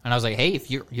 And I was like, hey, if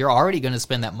you're already going to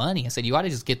spend that money, I said, you ought to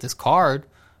just get this card,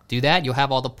 do that, you'll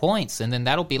have all the points, and then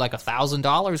that'll be like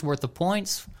 $1,000 worth of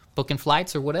points booking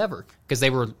flights or whatever. Because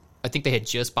I think they had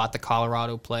just bought the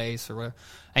Colorado place or whatever.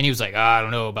 And he was like, I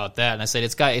don't know about that. And I said,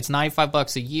 it's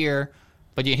 $95 a year.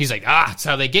 But he's like, that's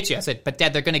how they get you. I said, but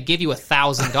Dad, they're going to give you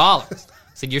 $1,000. I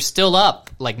said, you're still up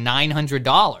like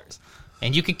 $900.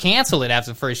 And you could cancel it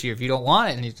after the first year if you don't want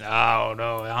it. And he's like, oh,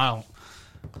 no, I don't.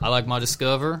 I like my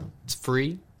Discover. It's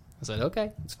free. I said,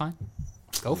 okay, it's fine.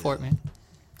 Go for it, man.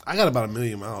 I got about 1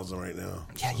 million miles right now.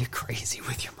 Yeah, you're crazy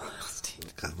with your miles,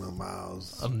 dude. Got my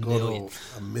miles. 1 million.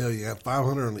 1 million.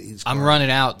 500 on each car. I'm running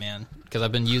out, man, because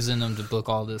I've been using them to book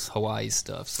all this Hawaii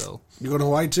stuff. So you going to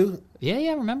Hawaii too?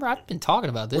 Yeah. Remember, I've been talking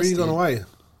about this. Where are you going to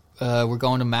Hawaii? We're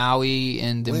going to Maui,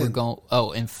 and then we're going.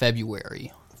 Oh, in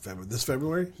February. This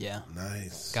February? Yeah.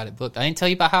 Nice. Got it booked. I didn't tell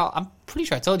you about how. I'm pretty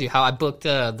sure I told you how I booked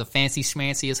the fancy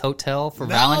schmanciest hotel for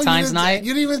Valentine's night.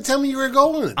 You didn't even tell me you were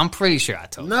going. I'm pretty sure I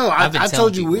told you. No, I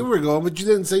told you we were going, but you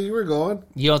didn't say you were going.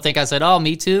 You don't think I said, oh,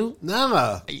 me too?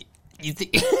 No. You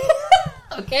think?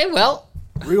 Okay, well.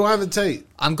 Rewind the tape.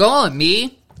 I'm going.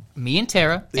 Me and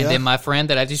Tara, and then my friend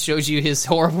that I just showed you his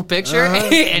horrible picture,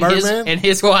 and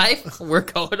his wife. We're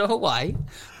going to Hawaii,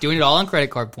 doing it all on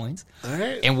credit card points. All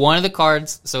right. And one of the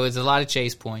cards, so it's a lot of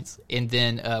Chase points, and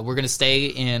then we're going to stay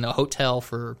in a hotel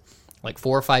for like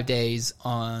 4 or 5 days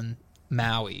on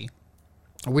Maui,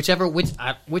 or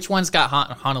which one's got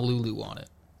Honolulu on it.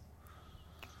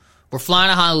 We're flying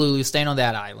to Honolulu, staying on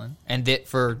that island, and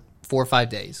for 4 or 5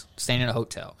 days, staying in a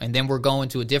hotel, and then we're going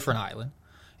to a different island.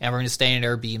 And we're going to stay in an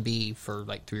Airbnb for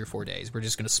like 3 or 4 days. We're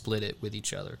just going to split it with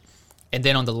each other. And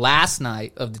then on the last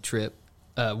night of the trip,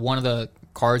 one of the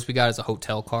cards we got is a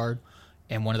hotel card.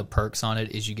 And one of the perks on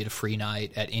it is you get a free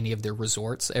night at any of their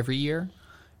resorts every year.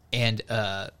 And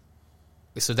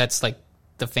so that's like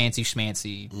the fancy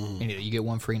schmancy. You get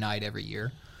one free night every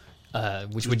year,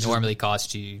 which would normally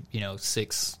cost you,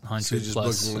 $600 so you just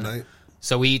plus. Booked one night?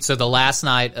 So the last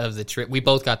night of the trip, we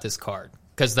both got this card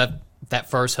because that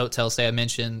first hotel stay I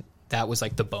mentioned, that was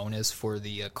like the bonus for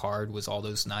the card was all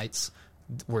those nights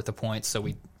worth of points. So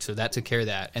that took care of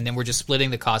that. And then we're just splitting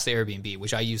the cost of Airbnb,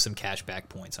 which I use some cash back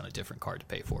points on a different card to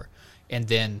pay for. And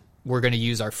then we're going to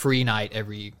use our free night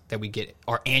that we get,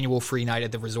 our annual free night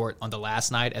at the resort on the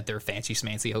last night at their fancy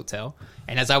schmancy hotel.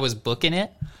 And as I was booking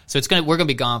it, so we're going to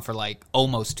be gone for like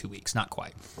almost 2 weeks, not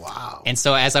quite. Wow. And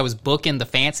so as I was booking the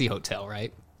fancy hotel,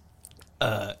 right,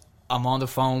 I'm on the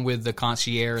phone with the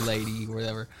concierge lady or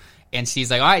whatever, and she's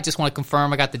like, all right, just want to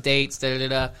confirm I got the dates,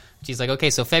 da-da-da-da. She's like, okay,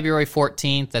 so February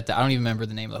 14th, I don't even remember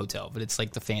the name of the hotel, but it's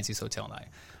like the fanciest hotel night.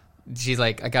 She's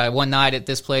like, I got one night at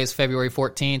this place, February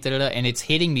 14th, da-da-da, and it's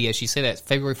hitting me as she said that,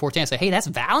 February 14th. I said, hey, that's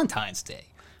Valentine's Day.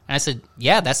 And I said,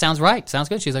 yeah, that sounds right. Sounds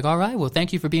good. She's like, all right, well,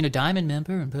 thank you for being a Diamond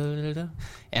member. And, da-da-da-da.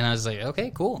 And I was like,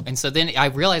 okay, cool. And so then I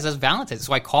realized that's Valentine's.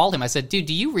 So I called him. I said, dude,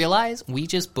 do you realize we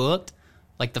just booked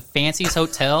like the fanciest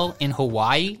hotel in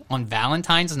Hawaii on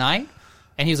Valentine's night?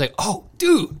 And he was like, oh,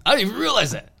 dude, I didn't even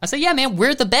realize that. I said, yeah, man,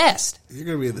 we're the best. You're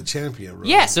going to be the champion, bro.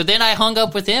 Yeah, so then I hung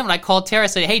up with him, and I called Tara. I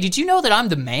said, hey, did you know that I'm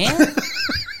the man?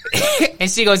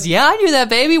 And she goes, yeah, I knew that,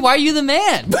 baby. Why are you the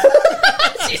man?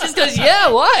 She just goes,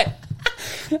 yeah, what?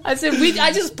 I said,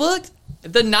 I just booked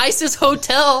the nicest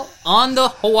hotel on the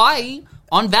Hawaii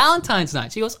on Valentine's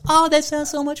night. She goes, oh, that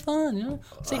sounds so much fun.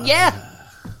 I said, yeah.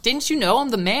 Didn't you know I'm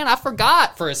the man? I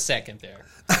forgot for a second there.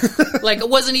 Like, I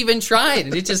wasn't even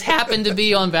trying. It just happened to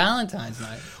be on Valentine's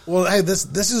night. Well, hey,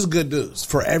 this is good news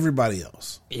for everybody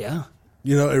else. Yeah.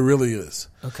 It really is.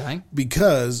 Okay.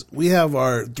 Because we have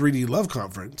our 3D Love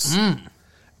Conference.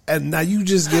 And now you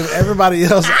just give everybody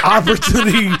else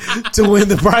opportunity to win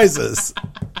the prizes.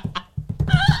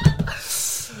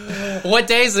 What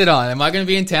day is it on? Am I going to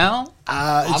be in town?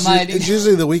 It's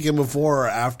usually the weekend before or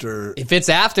after. If it's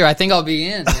after, I think I'll be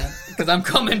in, because I'm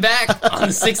coming back on the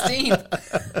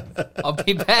 16th. I'll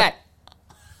be back.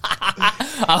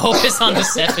 I hope it's on the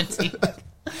 17th.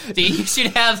 Dude, you should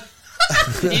have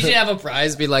a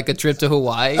prize be like a trip to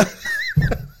Hawaii.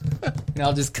 And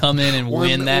I'll just come in and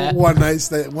win that. One night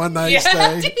stay. Dude,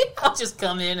 I'll just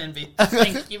come in and be,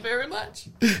 thank you very much.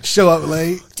 Show up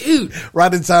late. Dude.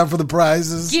 Right in time for the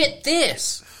prizes. Get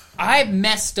this. I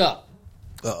messed up.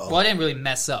 Uh-oh. Well, I didn't really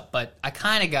mess up, but I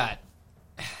kind of got...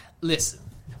 Listen.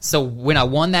 So when I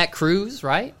won that cruise,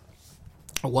 right?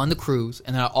 I won the cruise,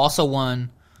 and then I also won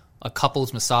a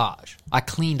couple's massage. I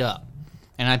cleaned up.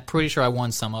 And I'm pretty sure I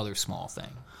won some other small thing.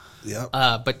 Yep.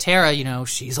 But Tara,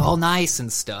 she's all nice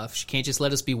and stuff. She can't just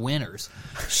let us be winners.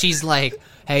 She's like,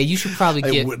 hey, you should probably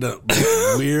get... We're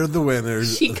the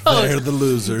winners. They're the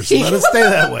losers. Let it stay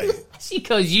that way. She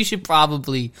goes, you should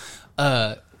probably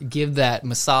give that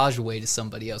massage away to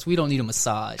somebody else. We don't need a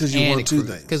massage. Because you won two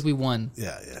things. Because we won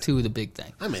two of the big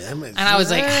things. I mean, and I was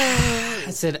like,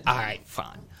 I said, all right,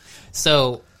 fine.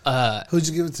 So... who'd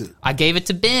you give it to? I gave it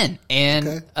to Ben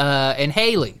and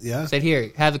Haley. Yeah. Said,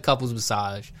 here, have the couple's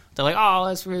massage. They're like, oh,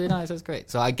 that's really nice. That's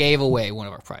great. So I gave away one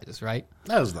of our prizes, right?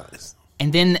 That was nice.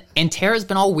 And Tara's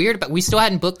been all weird about. We still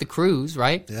hadn't booked the cruise,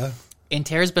 right? Yeah. And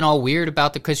Tara's been all weird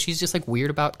about because she's just like weird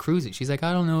about cruising. She's like,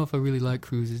 I don't know if I really like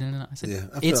cruises. And I said,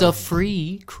 it's a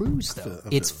free cruise though.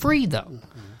 It's free though.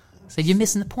 I said, you're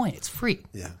missing the point. It's free.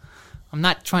 Yeah. I'm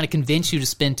not trying to convince you to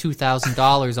spend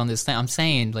 $2,000 on this thing. I'm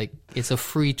saying, like, it's a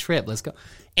free trip. Let's go.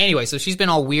 Anyway, so she's been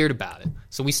all weird about it.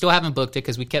 So we still haven't booked it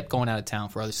because we kept going out of town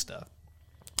for other stuff.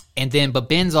 But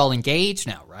Ben's all engaged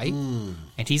now, right?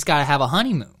 And he's got to have a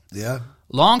honeymoon. Yeah.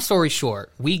 Long story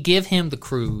short, we give him the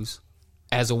cruise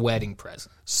as a wedding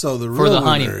present. So the real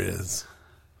winner is...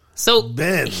 So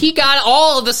Ben. He got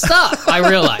all of the stuff, I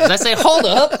realized. I said, hold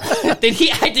up. Did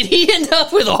he end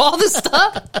up with all the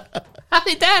stuff? How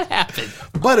did that happen?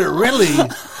 But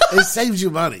it saves you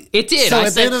money. It did. So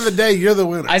at the end of the day, you're the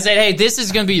winner. I said, hey, this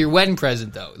is going to be your wedding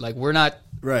present, though. Like, we're not,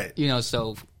 right.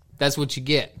 So that's what you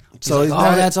get. So he's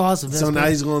like, that's awesome. That's now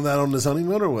he's going out on this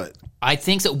honeymoon or what? I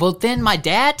think so. Well, then my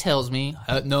dad tells me,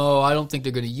 no, I don't think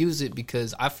they're going to use it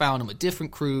because I found him a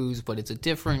different cruise, but it's a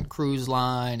different cruise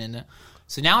line. And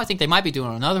so now I think they might be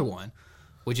doing another one,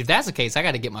 which if that's the case, I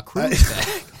got to get my cruise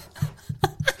back.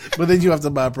 But then you have to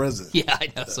buy a present. Yeah,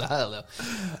 I know. So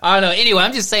I don't know. Anyway,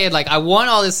 I'm just saying, like, I won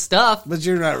all this stuff. But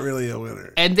you're not really a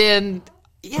winner. And then,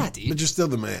 yeah, dude. But you're still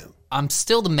the man. I'm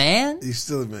still the man. You're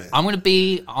still the man. I'm going to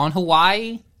be on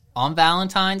Hawaii on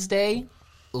Valentine's Day,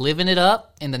 living it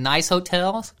up in the nice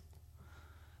hotels.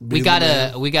 We got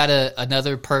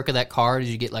another perk of that card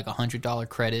is you get like $100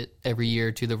 credit every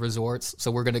year to the resorts.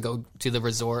 So we're going to go to the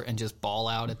resort and just ball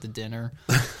out at the dinner.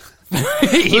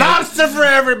 Lobster for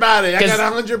everybody. I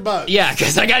got $100. Yeah,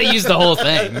 because I got to use the whole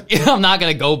thing. I'm not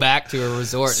going to go back to a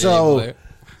resort anymore.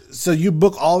 So you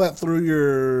book all that through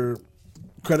your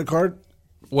credit card?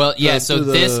 Well, yeah.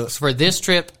 For this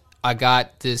trip, I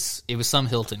got this. It was some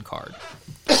Hilton card.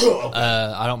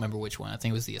 I don't remember which one. I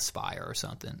think it was the Aspire or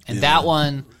something. And that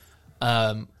one,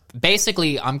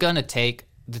 basically, I'm going to take.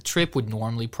 The trip would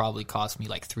normally probably cost me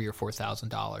like $3,000 or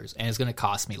 $4,000, and it's going to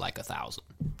cost me like $1,000.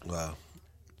 Wow.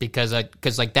 Because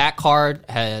like that card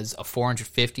has a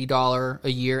 $450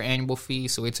 a year annual fee,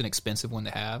 so it's an expensive one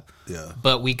to have. Yeah.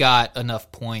 But we got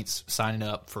enough points signing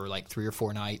up for like 3 or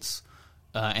 4 nights,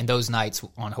 and those nights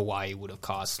on Hawaii would have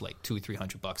cost like $200 or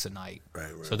 $300 a night.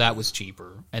 Right. So that was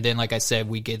cheaper. And then, like I said,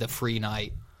 we get a free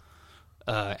night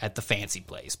at the fancy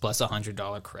place plus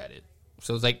 $100 credit.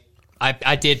 So it's like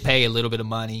I did pay a little bit of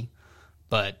money,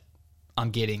 but I'm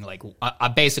getting like I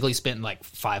basically spent like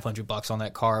 $500 on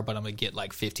that car, but I'm gonna get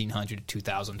like $1,500 to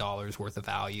 $2,000 worth of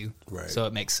value. Right. So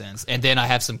it makes sense. And then I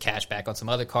have some cash back on some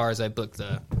other cars I booked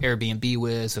the Airbnb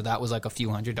with, so that was like a few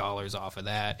 $100s off of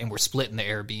that. And we're splitting the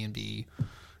Airbnb.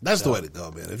 That's the way to go,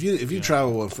 man. If you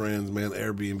travel with friends, man,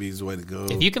 Airbnb is the way to go.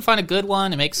 If you can find a good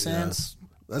one, it makes sense.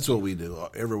 That's what we do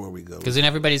everywhere we go. Because then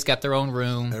everybody's got their own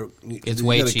room. It's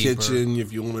way cheaper. You got a kitchen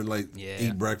if you want to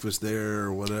eat breakfast there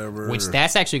or whatever. Which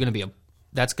that's actually going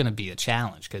to be a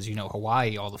challenge because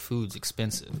Hawaii, all the food's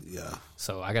expensive. Yeah.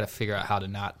 So I got to figure out how to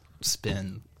not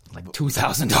spend like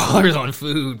 $2,000 on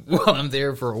food while I'm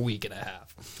there for a week and a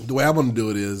half. The way I'm going to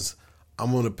do it is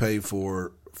I'm going to pay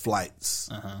for flights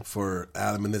for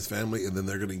Adam and his family, and then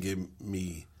they're going to give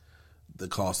me the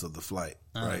cost of the flight,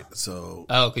 right? So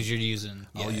because you're using,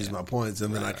 I'll use my points,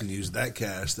 and then I can use that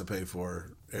cash to pay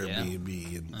for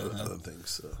Airbnb and other things.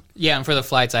 So. Yeah, and for the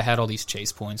flights, I had all these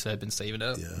Chase points that I've been saving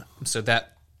up. Yeah. So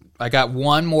that I got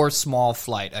one more small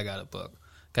flight I got to book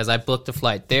because I booked the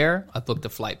flight there, I booked the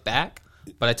flight back,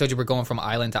 but I told you we're going from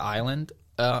island to island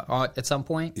at some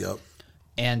point. Yep.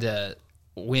 And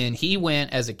when he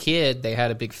went as a kid, they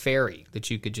had a big ferry that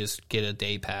you could just get a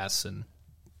day pass and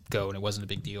go, and it wasn't a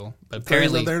big deal. But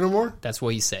apparently, not there no more? That's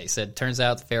what he said. He said, turns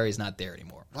out the ferry's not there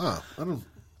anymore. Wow.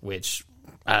 Which,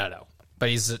 I don't know. But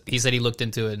he said he looked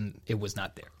into it, and it was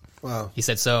not there. Wow. He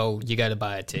said, so you got to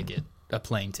buy a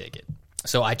plane ticket.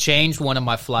 So I changed one of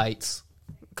my flights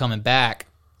coming back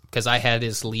because I had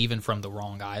this leaving from the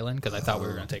wrong island because I thought we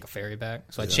were going to take a ferry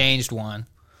back. So I changed one,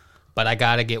 but I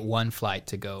got to get one flight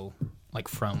to go like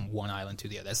from one island to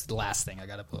the other. That's the last thing I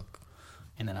got to book.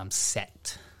 And then I'm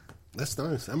set. That's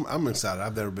nice. I'm excited.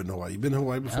 I've never been to Hawaii. You been to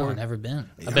Hawaii before? No, I've never been.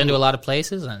 I've been to a lot of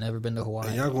places. I've never been to Hawaii.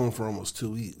 And y'all going for almost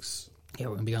 2 weeks. Yeah,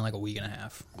 we're going to be on like a week and a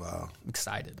half. Wow. I'm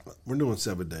excited. We're doing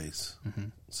 7 days.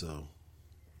 So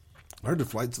I heard the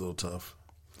flight's a little tough.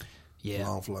 Yeah.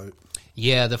 Long flight.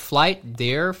 Yeah, the flight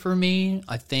there for me,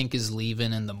 I think, is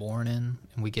leaving in the morning,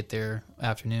 and we get there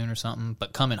afternoon or something.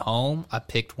 But coming home, I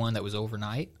picked one that was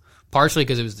overnight, partially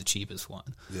because it was the cheapest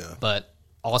one. Yeah. But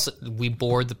also, we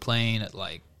board the plane at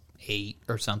like 8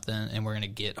 or something, and we're going to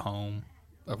get home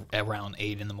around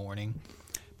 8 in the morning.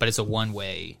 But it's a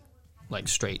one-way, like,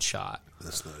 straight shot.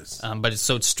 That's nice. But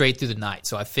it's straight through the night.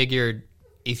 So I figured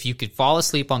if you could fall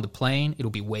asleep on the plane,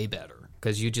 it'll be way better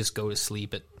because you just go to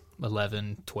sleep at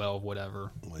 11, 12,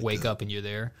 whatever, wake up and you're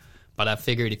there. But I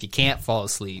figured if you can't fall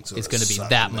asleep, it's going to be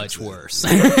that much worse.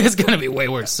 It's going to be way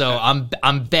worse. So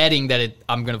I'm betting that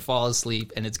I'm going to fall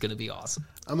asleep and it's going to be awesome.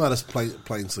 I'm not a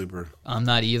plane sleeper. I'm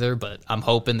not either, but I'm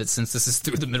hoping that since this is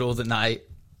through the middle of the night,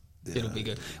 it'll be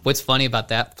good. What's funny about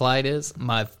that flight is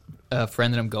my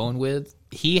friend that I'm going with,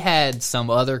 he had some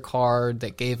other card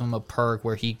that gave him a perk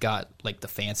where he got like the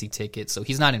fancy ticket. So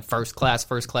he's not in first class.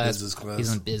 Business class.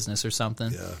 He's in business or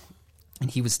something. Yeah. And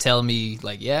he was telling me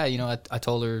like, yeah, I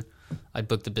told her I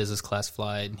booked the business class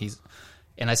flight.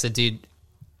 And I said, dude,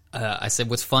 I said,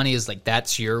 what's funny is like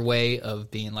that's your way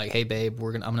of being like, hey babe,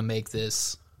 I'm gonna make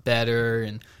this better.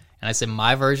 And I said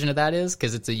my version of that is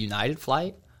because it's a United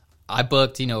flight. I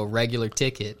booked a regular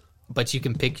ticket, but you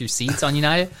can pick your seats on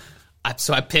United.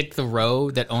 So I picked the row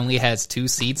that only has 2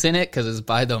 seats in it because it's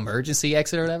by the emergency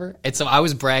exit or whatever. And so I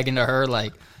was bragging to her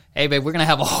like, hey, babe, we're going to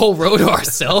have a whole row to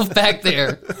ourselves back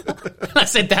there. And I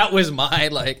said that was my,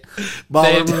 like...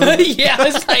 Yeah, I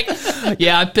was like,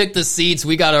 yeah, I picked the seats.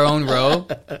 We got our own row.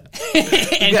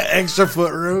 You got extra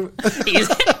foot room?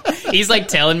 He's like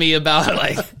telling me about,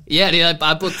 like, yeah, dude,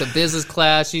 I booked the business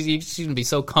class. She's going to be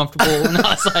so comfortable. And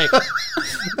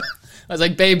I was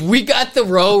like, babe, we got the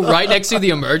row right next to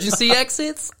the emergency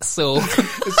exits. So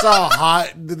it's all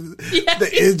hot. The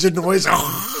engine noise.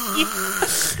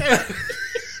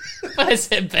 I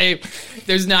said, babe,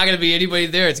 there's not going to be anybody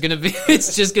there. It's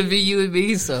just going to be you and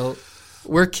me. So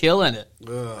we're killing it.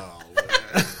 Oh,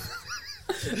 man.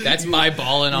 That's my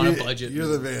balling on a budget. You're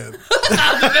the man.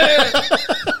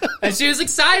 And she was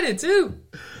excited too.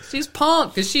 She's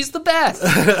pumped because she's the best.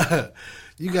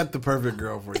 You got the perfect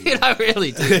girl for you. Dude, I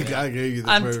really do. I gave you the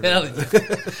I'm perfect. telling you.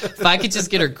 If I could just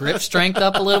get her grip strength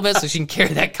up a little bit so she can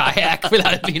carry that kayak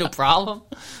without it being a problem,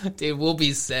 dude, we'll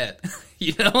be set.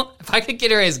 If I could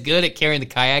get her as good at carrying the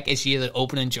kayak as she is at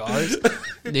opening jars,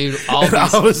 dude,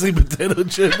 obviously potato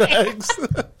chip bags.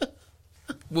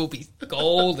 We'll be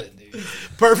golden, dude.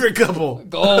 Perfect couple.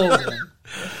 Golden.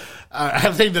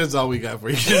 I think that's all we got for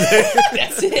you today.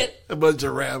 That's it. A bunch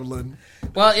of rambling.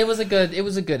 Well, it was a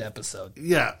good episode.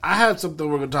 Yeah, I have something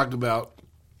we're going to talk about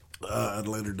at a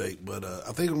later date, but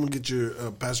I think I'm going to get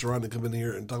your Pastor Ron to come in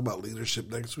here and talk about leadership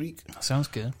next week. Sounds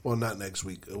good. Well, not next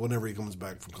week. Whenever he comes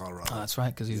back from Colorado. Oh, that's right,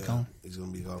 because he's gone. He's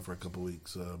going to be gone for a couple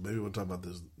weeks. Maybe we'll talk about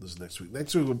this next week.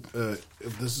 Next week,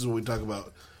 if this is what we talk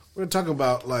about, we're going to talk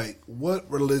about like what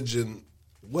religion,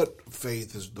 what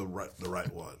faith is the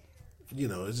right one.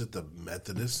 Is it the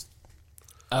Methodist?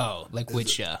 Oh, like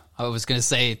which? I was going to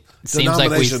say. It seems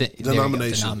like we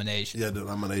denomination. Yeah,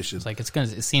 denomination. It's like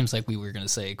it seems like we were going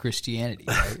to say Christianity,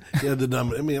 right? Yeah,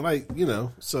 I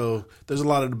mean, so there's a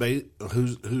lot of debate of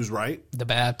who's right. The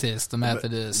Baptist, the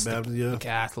Methodist, the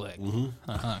Catholic.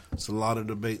 Mm-hmm. It's a lot of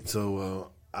debate.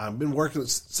 So I've been working.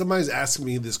 Somebody's asking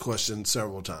me this question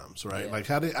several times, right? Yeah. Like,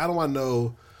 how do I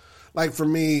know? Like for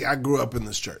me, I grew up in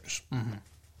this church,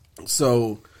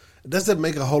 so. It doesn't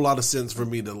make a whole lot of sense for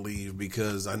me to leave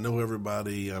because I know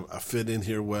everybody. I fit in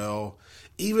here well.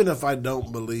 Even if I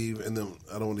don't believe, and then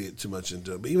I don't want to get too much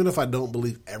into it, but even if I don't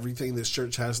believe everything this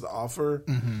church has to offer,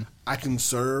 I can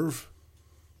serve.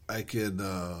 I could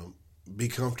be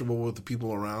comfortable with the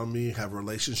people around me, have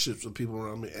relationships with people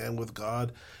around me and with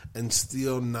God, and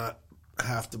still not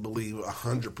have to believe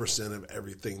 100% of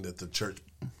everything that the church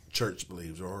church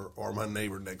believes, or my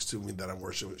neighbor next to me that I'm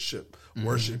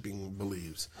worshiping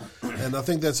believes. And I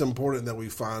think that's important that we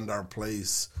find our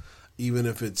place, even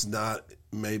if it's not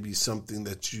maybe something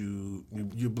that you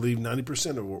believe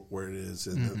 90% of where it is,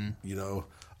 and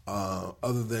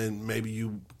other than maybe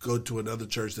you go to another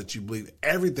church that you believe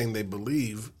everything they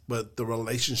believe, but the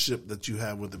relationship that you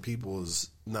have with the people is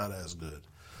not as good.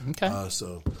 Okay.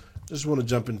 So just want to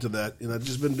jump into that. I've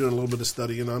just been doing a little bit of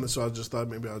studying on it, so I just thought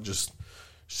maybe I'll just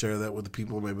share that with the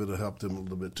people. Maybe it'll help them a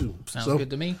little bit too. Sounds good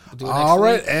to me. We'll do it all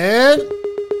next right, week.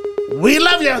 and we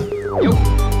love you.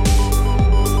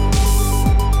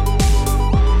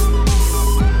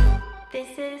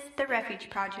 This is The Refuge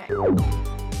Project.